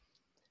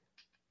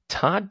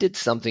 Todd did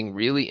something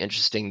really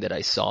interesting that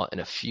I saw in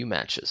a few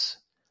matches.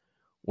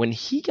 When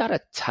he got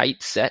a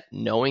tight set,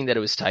 knowing that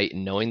it was tight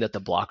and knowing that the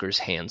blocker's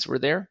hands were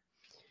there,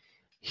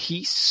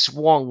 he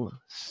swung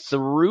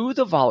through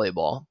the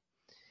volleyball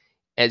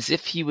as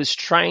if he was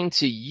trying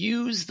to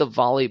use the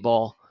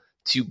volleyball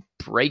to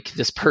break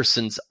this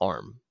person's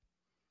arm.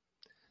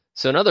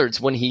 So in other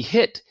words, when he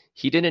hit,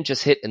 he didn't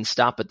just hit and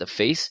stop at the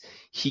face.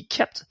 He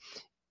kept,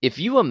 if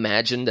you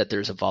imagine that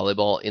there's a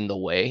volleyball in the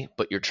way,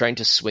 but you're trying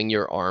to swing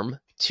your arm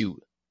to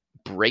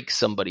break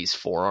somebody's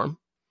forearm,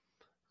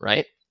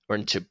 right? Or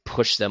to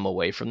push them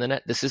away from the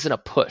net. This isn't a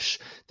push.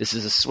 This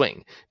is a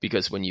swing.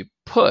 Because when you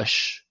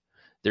push,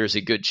 there's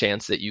a good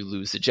chance that you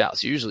lose the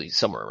joust, usually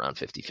somewhere around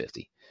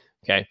 50-50.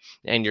 Okay.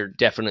 And you're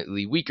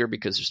definitely weaker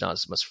because there's not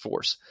as much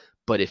force.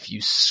 But if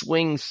you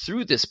swing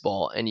through this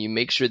ball and you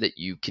make sure that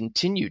you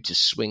continue to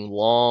swing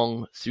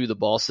long through the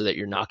ball so that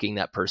you're knocking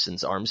that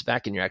person's arms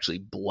back and you're actually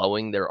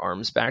blowing their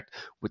arms back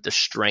with the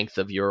strength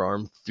of your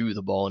arm through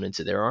the ball and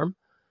into their arm,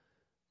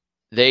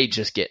 they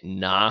just get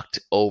knocked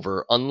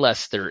over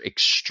unless they're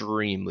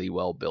extremely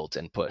well built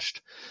and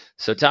pushed.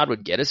 So Todd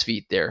would get his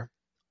feet there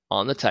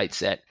on the tight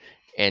set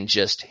and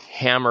just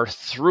hammer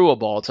through a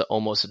ball to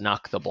almost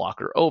knock the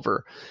blocker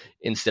over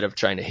instead of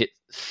trying to hit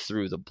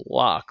through the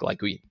block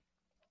like we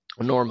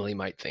normally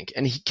might think.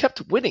 And he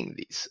kept winning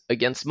these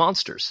against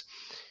monsters.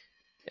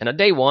 And on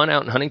day one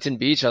out in Huntington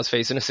Beach, I was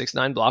facing a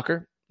 6'9"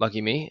 blocker,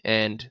 lucky me,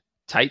 and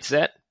tight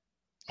set,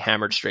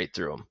 hammered straight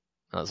through him.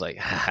 I was like,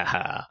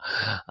 I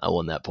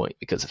won that point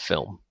because of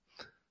film.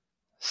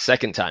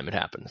 Second time it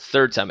happened.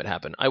 Third time it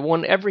happened. I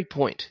won every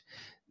point.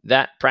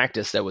 That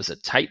practice, that was a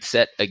tight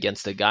set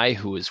against a guy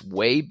who is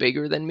way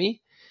bigger than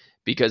me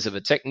because of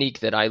a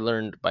technique that I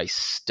learned by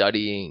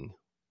studying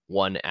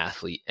one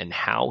athlete and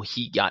how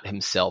he got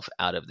himself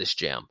out of this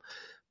jam.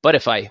 But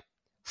if I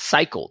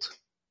cycled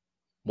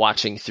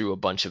watching through a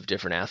bunch of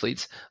different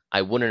athletes,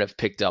 I wouldn't have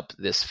picked up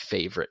this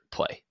favorite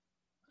play.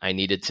 I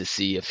needed to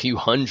see a few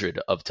hundred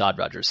of Todd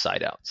Rogers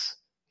side outs.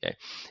 Okay.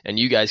 And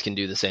you guys can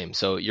do the same.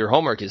 So your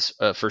homework is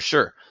for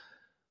sure,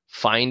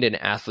 find an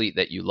athlete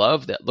that you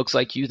love, that looks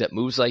like you, that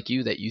moves like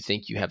you, that you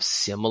think you have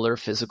similar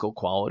physical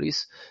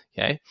qualities.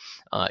 Okay.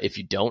 If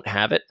you don't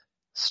have it,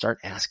 start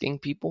asking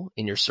people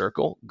in your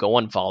circle. Go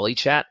on Volley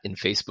Chat in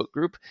Facebook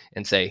group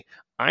and say,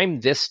 I'm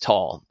this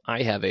tall.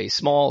 I have a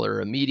small or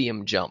a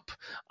medium jump.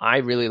 I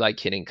really like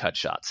hitting cut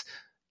shots.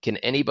 Can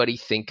anybody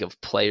think of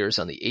players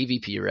on the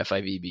AVP or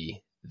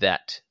FIVB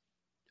that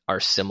are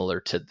similar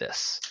to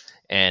this?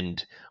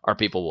 And our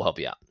people will help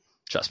you out.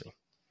 Trust me.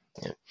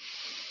 Yeah.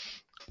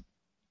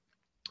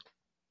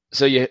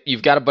 So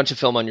you've got a bunch of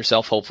film on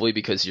yourself, hopefully,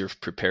 because you're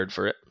prepared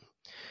for it.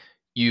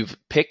 You've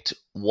picked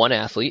one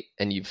athlete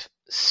and you've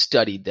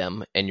studied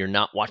them, and you're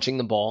not watching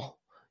the ball.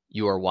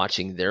 You are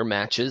watching their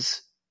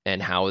matches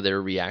and how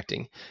they're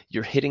reacting.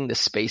 You're hitting the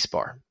space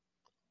bar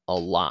a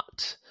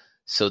lot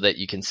so that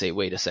you can say,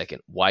 wait a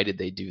second, why did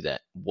they do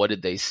that? What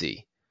did they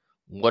see?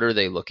 What are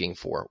they looking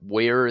for?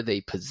 Where are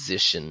they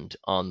positioned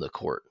on the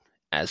court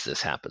as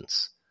this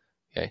happens?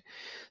 Okay.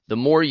 The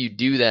more you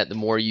do that, the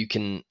more you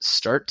can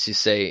start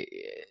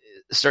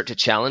to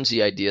challenge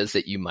the ideas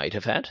that you might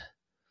have had.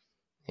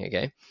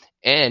 Okay.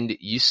 And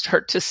you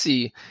start to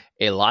see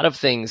a lot of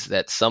things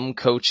that some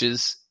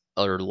coaches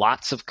or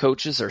lots of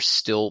coaches are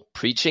still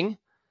preaching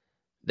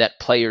that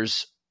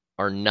players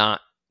are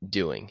not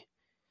doing.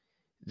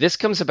 This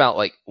comes about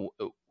like,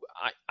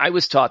 I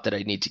was taught that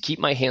I need to keep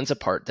my hands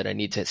apart, that I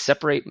need to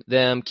separate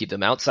them, keep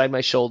them outside my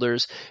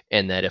shoulders,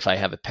 and that if I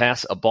have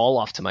a ball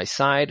off to my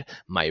side,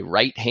 my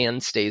right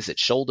hand stays at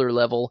shoulder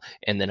level,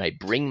 and then I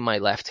bring my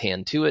left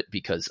hand to it,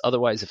 because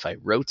otherwise if I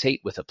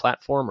rotate with a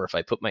platform or if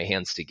I put my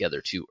hands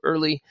together too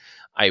early,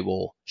 I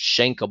will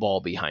shank a ball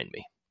behind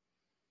me.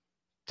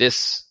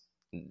 This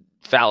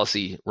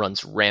fallacy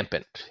runs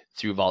rampant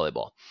through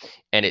volleyball,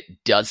 and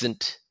it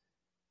doesn't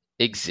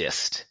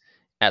exist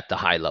at the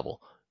high level.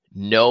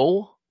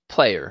 No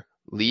player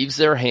leaves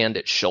their hand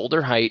at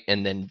shoulder height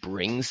and then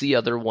brings the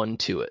other one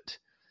to it.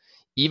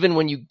 Even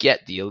when you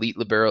get the elite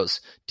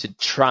liberos to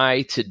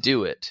try to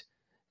do it,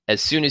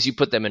 as soon as you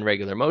put them in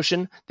regular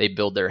motion, they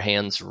build their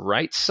hands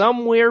right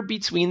somewhere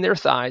between their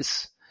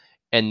thighs,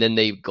 and then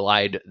they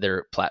glide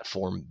their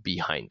platform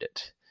behind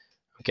it.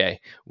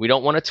 Okay, we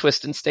don't want to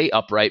twist and stay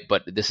upright,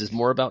 but this is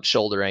more about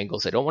shoulder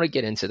angles. I don't want to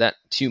get into that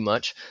too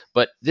much,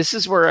 but this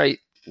is where I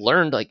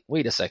learned, like,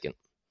 wait a second.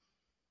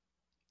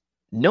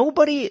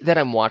 Nobody that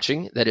I'm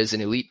watching that is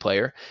an elite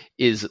player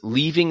is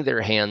leaving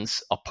their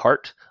hands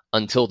apart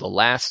until the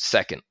last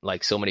second,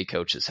 like so many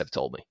coaches have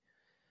told me.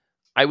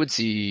 I would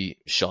see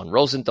Sean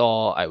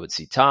Rosenthal, I would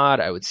see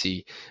Todd, I would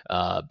see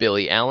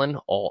Billy Allen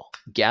all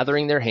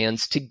gathering their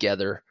hands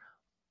together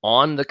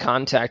on the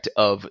contact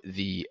of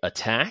the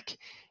attack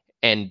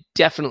and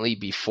definitely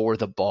before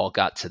the ball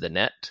got to the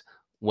net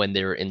when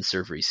they were in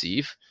serve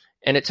receive.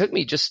 And it took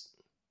me just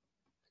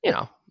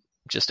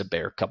a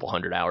bare couple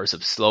hundred hours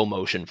of slow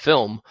motion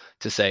film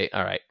to say,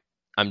 all right,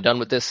 I'm done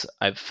with this.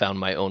 I've found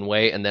my own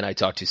way. And then I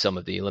talked to some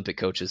of the Olympic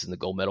coaches and the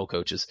gold medal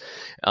coaches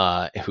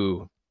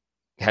who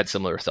had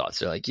similar thoughts.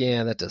 They're like,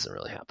 yeah, that doesn't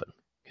really happen.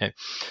 Okay.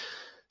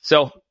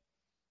 So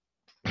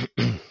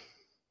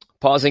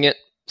pausing it,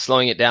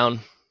 slowing it down,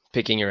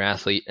 picking your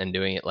athlete and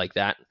doing it like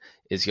that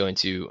is going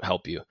to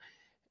help you.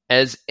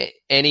 As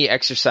any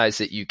exercise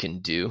that you can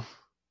do,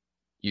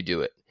 you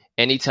do it.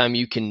 Anytime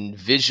you can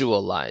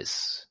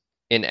visualize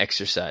an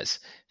exercise,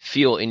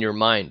 feel in your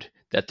mind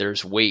that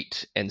there's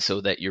weight, and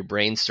so that your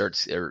brain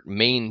starts or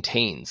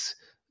maintains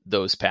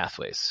those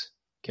pathways.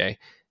 Okay.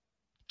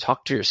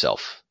 Talk to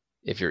yourself.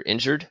 If you're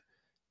injured,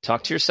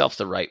 talk to yourself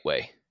the right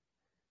way.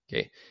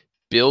 Okay.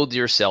 Build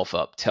yourself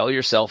up. Tell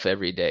yourself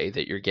every day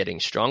that you're getting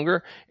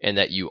stronger and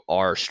that you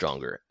are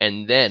stronger.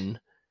 And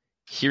then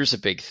here's a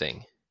big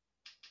thing.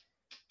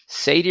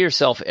 Say to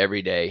yourself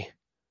every day,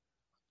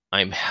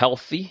 I'm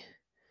healthy,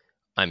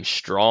 I'm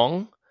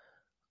strong,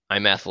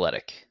 I'm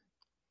athletic.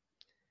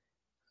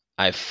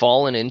 I've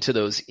fallen into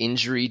those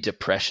injury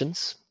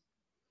depressions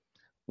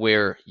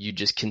where you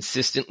just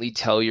consistently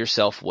tell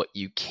yourself what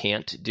you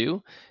can't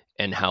do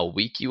and how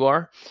weak you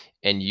are,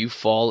 and you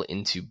fall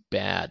into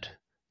bad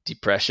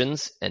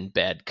depressions and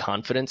bad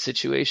confidence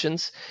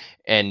situations,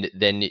 and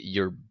then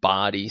your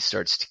body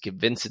starts to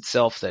convince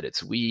itself that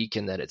it's weak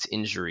and that it's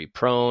injury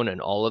prone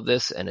and all of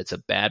this, and it's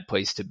a bad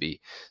place to be.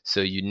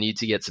 So you need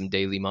to get some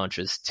daily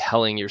mantras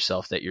telling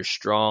yourself that you're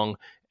strong,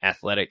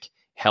 athletic,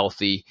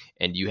 healthy,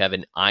 and you have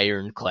an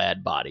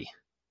ironclad body.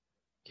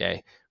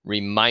 Okay?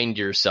 Remind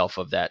yourself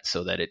of that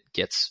so that it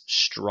gets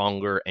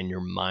stronger and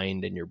your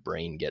mind and your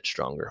brain get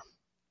stronger.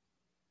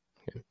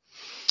 Okay.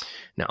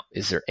 Now,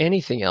 is there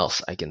anything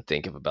else I can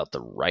think of about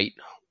the right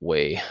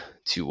way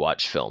to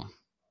watch film?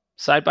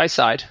 Side by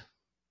side,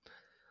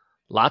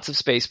 lots of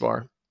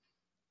spacebar,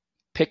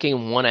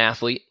 picking one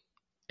athlete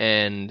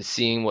and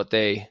seeing what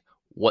they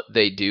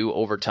do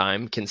over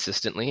time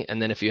consistently.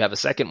 And then if you have a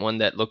second one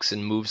that looks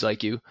and moves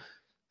like you,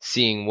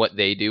 seeing what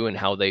they do and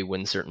how they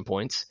win certain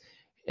points.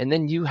 And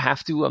then you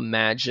have to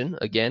imagine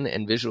again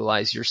and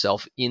visualize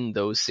yourself in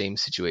those same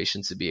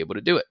situations to be able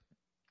to do it.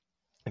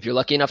 If you're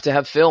lucky enough to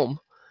have film,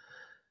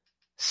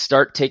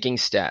 start taking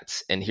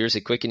stats. And here's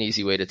a quick and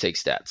easy way to take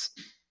stats.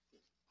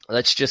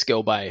 Let's just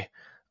go by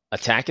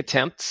attack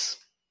attempts,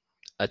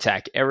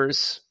 attack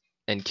errors,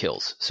 and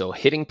kills. So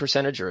hitting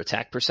percentage or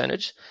attack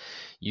percentage,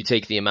 you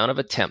take the amount of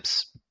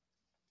attempts.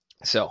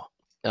 So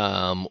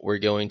we're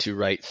going to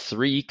write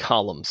 3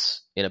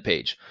 columns in a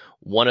page.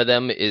 One of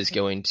them is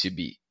going to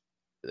be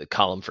the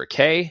column for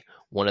K.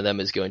 One of them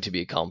is going to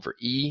be a column for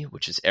E,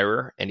 which is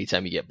error,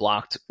 anytime you get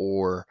blocked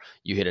or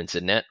you hit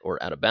into net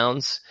or out of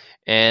bounds.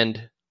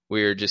 And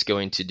we're just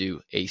going to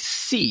do a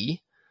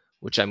C,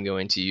 which I'm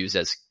going to use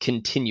as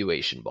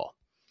continuation ball.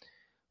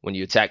 When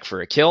you attack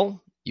for a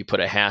kill, you put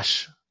a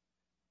hash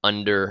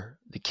under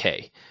the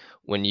K.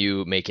 When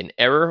you make an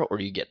error or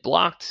you get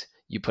blocked,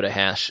 you put a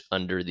hash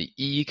under the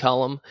E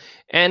column.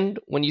 And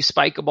when you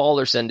spike a ball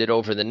or send it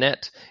over the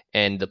net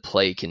and the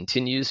play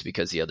continues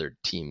because the other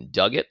team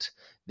dug it,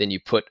 then you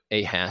put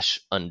a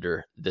hash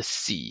under the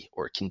C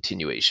or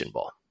continuation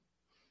ball.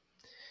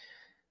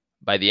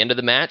 By the end of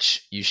the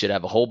match, you should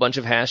have a whole bunch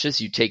of hashes.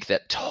 You take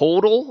that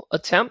total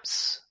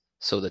attempts,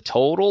 so the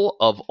total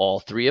of all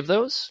 3 of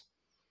those,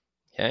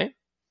 okay?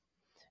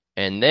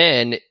 And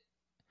then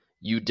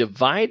you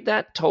divide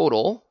that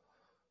total,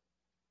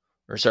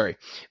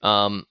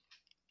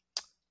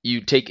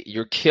 you take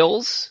your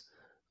kills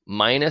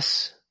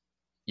minus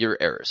your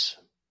errors.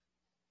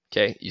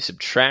 Okay, you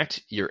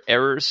subtract your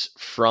errors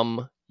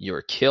from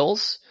your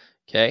kills.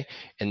 Okay,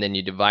 and then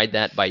you divide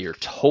that by your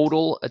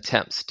total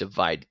attempts.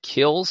 Divide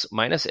kills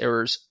minus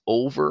errors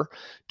over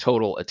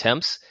total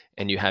attempts,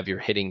 and you have your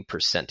hitting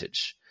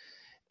percentage.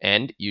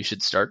 And you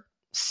should start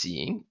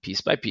seeing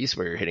piece by piece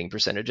where your hitting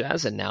percentage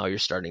is, and now you're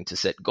starting to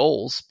set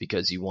goals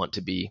because you want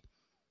to be,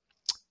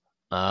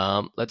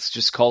 let's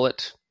just call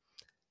it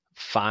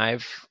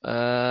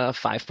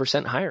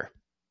 5% higher.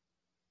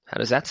 How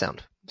does that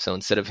sound? So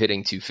instead of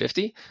hitting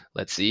 250,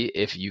 let's see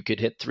if you could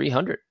hit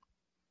 300.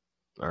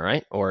 All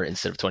right. Or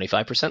instead of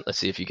 25%, let's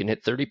see if you can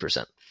hit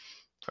 30%.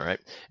 All right.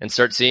 And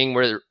start seeing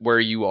where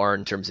you are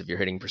in terms of your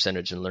hitting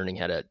percentage and learning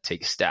how to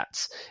take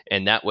stats.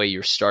 And that way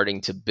you're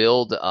starting to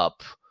build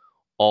up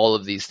all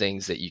of these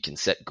things that you can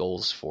set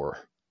goals for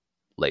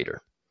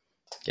later.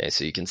 Okay.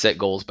 So you can set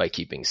goals by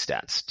keeping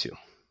stats too.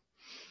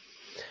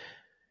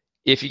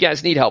 If you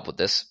guys need help with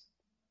this,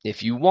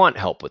 if you want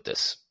help with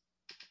this,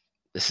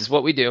 this is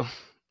what we do.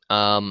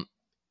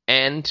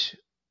 And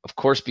of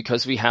course,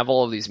 because we have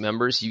all of these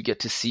members, you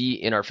get to see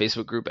in our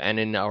Facebook group and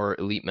in our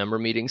elite member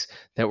meetings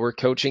that we're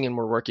coaching and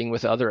we're working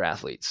with other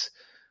athletes,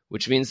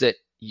 which means that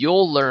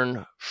you'll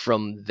learn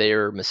from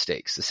their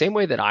mistakes. The same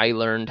way that I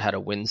learned how to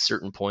win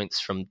certain points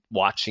from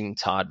watching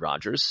Todd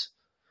Rogers.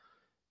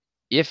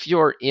 If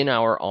you're in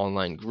our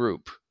online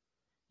group,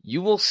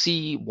 you will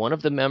see one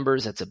of the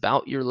members that's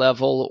about your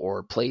level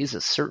or plays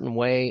a certain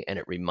way and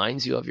it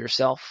reminds you of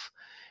yourself.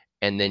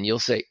 And then you'll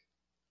say,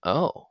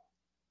 oh,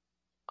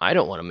 I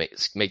don't want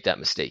to make that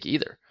mistake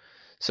either.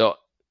 So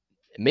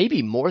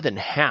maybe more than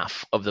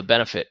half of the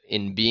benefit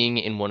in being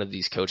in one of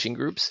these coaching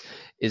groups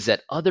is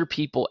that other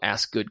people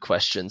ask good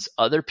questions.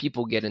 Other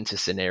people get into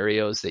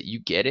scenarios that you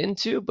get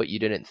into, but you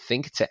didn't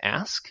think to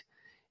ask.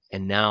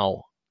 And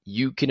now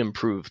you can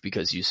improve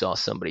because you saw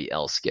somebody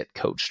else get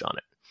coached on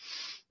it.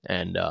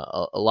 And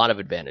a lot of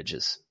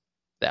advantages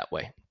that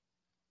way.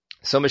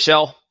 So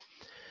Michelle,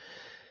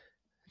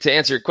 to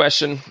answer your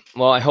question,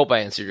 well, I hope I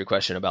answered your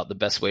question about the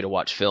best way to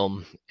watch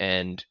film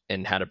and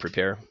how to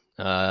prepare.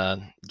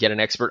 Get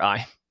an expert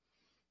eye.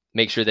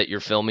 Make sure that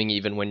you're filming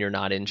even when you're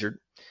not injured.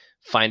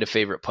 Find a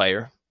favorite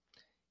player.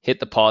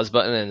 Hit the pause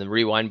button and the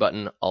rewind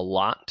button a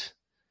lot.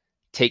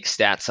 Take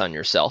stats on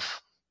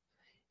yourself.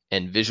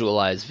 And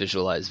visualize.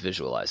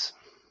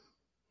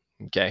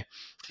 Okay?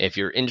 If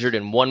you're injured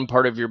in one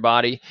part of your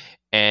body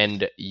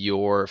and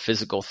your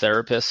physical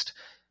therapist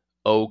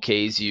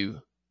okays you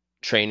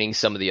training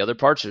some of the other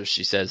parts,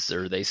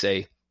 or they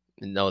say,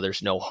 no,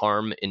 there's no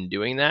harm in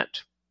doing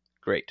that,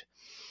 great.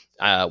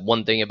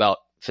 One thing about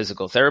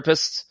physical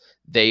therapists,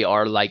 they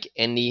are like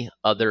any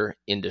other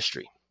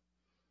industry.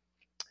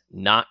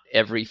 Not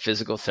every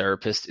physical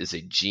therapist is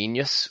a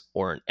genius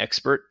or an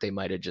expert. They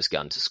might have just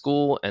gone to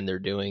school and they're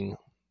doing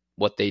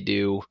what they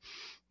do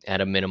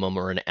at a minimum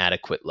or an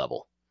adequate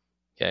level.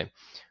 Okay.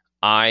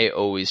 I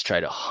always try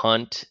to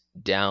hunt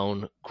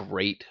down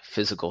great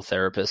physical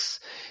therapists,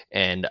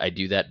 and I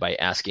do that by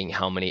asking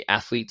how many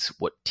athletes,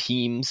 what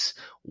teams,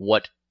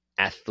 what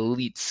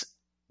athletes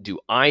do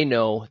I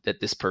know that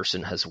this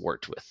person has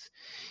worked with.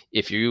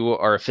 If you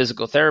are a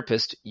physical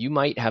therapist, you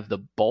might have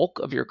the bulk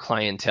of your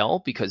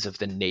clientele because of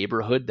the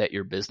neighborhood that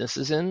your business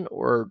is in,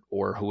 or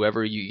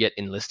whoever you get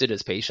enlisted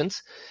as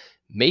patients.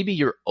 Maybe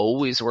you're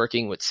always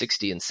working with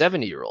 60 and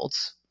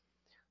 70-year-olds.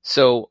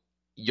 So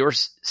your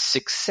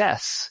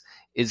success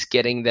is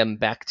getting them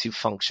back to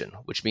function,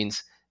 which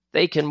means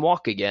they can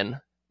walk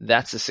again.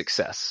 That's a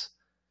success.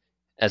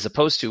 As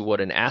opposed to what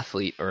an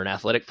athlete or an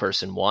athletic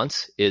person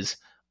wants is,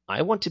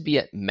 I want to be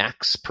at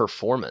max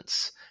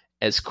performance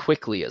as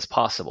quickly as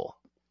possible.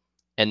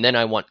 And then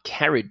I want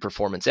carried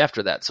performance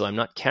after that. So I'm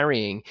not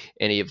carrying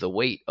any of the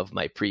weight of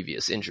my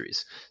previous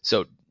injuries.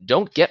 So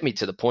don't get me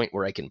to the point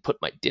where I can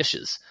put my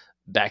dishes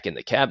back in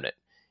the cabinet.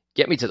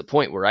 Get me to the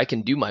point where I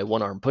can do my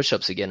one-arm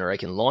push-ups again, or I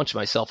can launch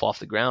myself off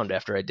the ground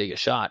after I dig a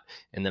shot,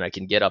 and then I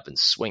can get up and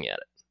swing at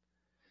it.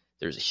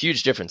 There's a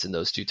huge difference in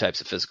those two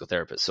types of physical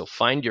therapists. So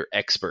find your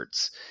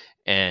experts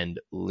and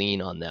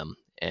lean on them.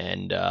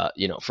 And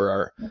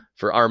for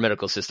our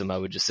medical system, I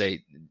would just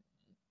say,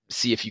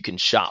 see if you can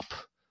shop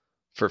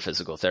for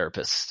physical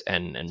therapists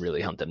and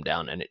really hunt them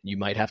down. And you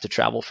might have to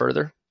travel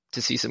further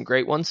to see some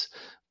great ones,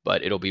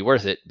 but it'll be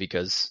worth it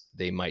because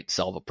they might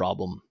solve a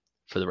problem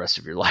for the rest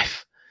of your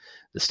life.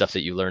 The stuff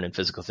that you learn in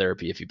physical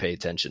therapy, if you pay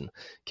attention,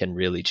 can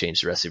really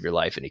change the rest of your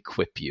life and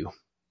equip you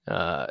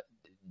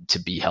to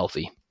be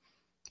healthy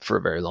for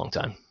a very long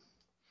time.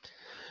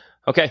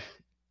 Okay.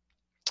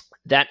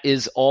 That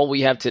is all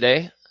we have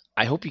today.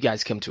 I hope you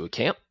guys come to a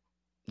camp.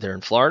 They're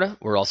in Florida.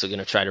 We're also going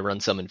to try to run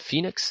some in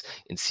Phoenix,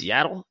 in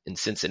Seattle, in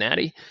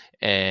Cincinnati,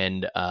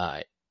 and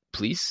and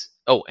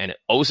at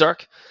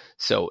Ozark.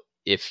 So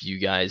if you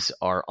guys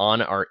are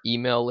on our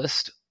email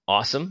list,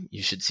 awesome.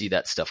 You should see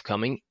that stuff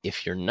coming.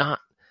 If you're not,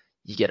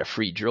 you get a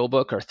free drill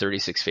book, our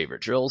 36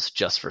 favorite drills,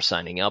 just for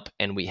signing up.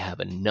 And we have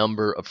a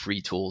number of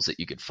free tools that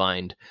you could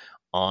find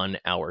on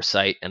our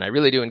site. And I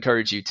really do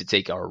encourage you to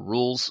take our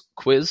rules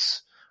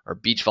quiz, our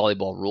beach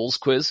volleyball rules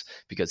quiz,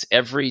 because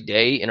every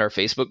day in our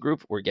Facebook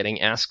group, we're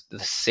getting asked the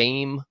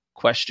same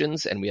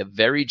questions. And we have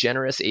very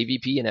generous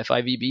AVP and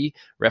FIVB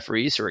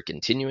referees who are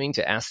continuing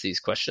to ask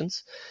these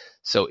questions.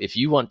 So if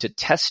you want to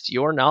test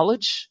your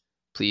knowledge,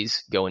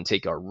 please go and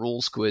take our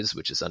rules quiz,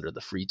 which is under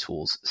the free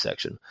tools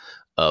section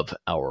of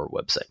our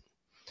website.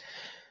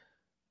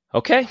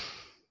 Okay.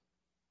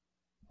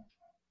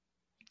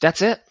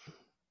 That's it.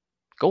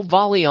 Go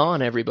volley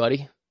on,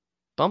 everybody.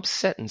 Bump,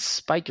 set, and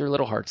spike your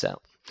little hearts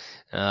out.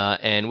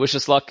 And wish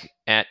us luck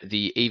at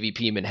the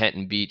AVP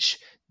Manhattan Beach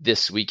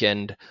this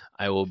weekend.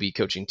 I will be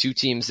coaching two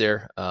teams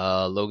there,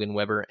 Logan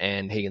Weber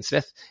and Hagen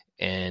Smith,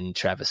 and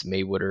Travis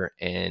Mayweather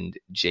and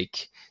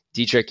Jake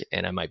Dietrich,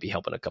 and I might be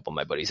helping a couple of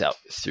my buddies out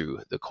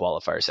through the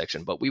qualifier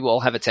section. But we will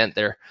have a tent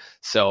there,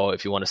 so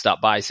if you want to stop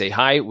by, say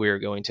hi. We're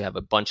going to have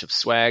a bunch of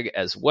swag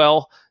as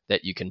well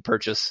that you can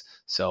purchase,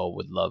 so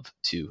would love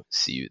to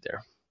see you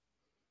there.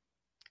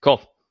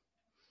 Cool.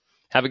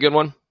 Have a good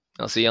one.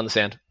 I'll see you on the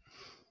sand.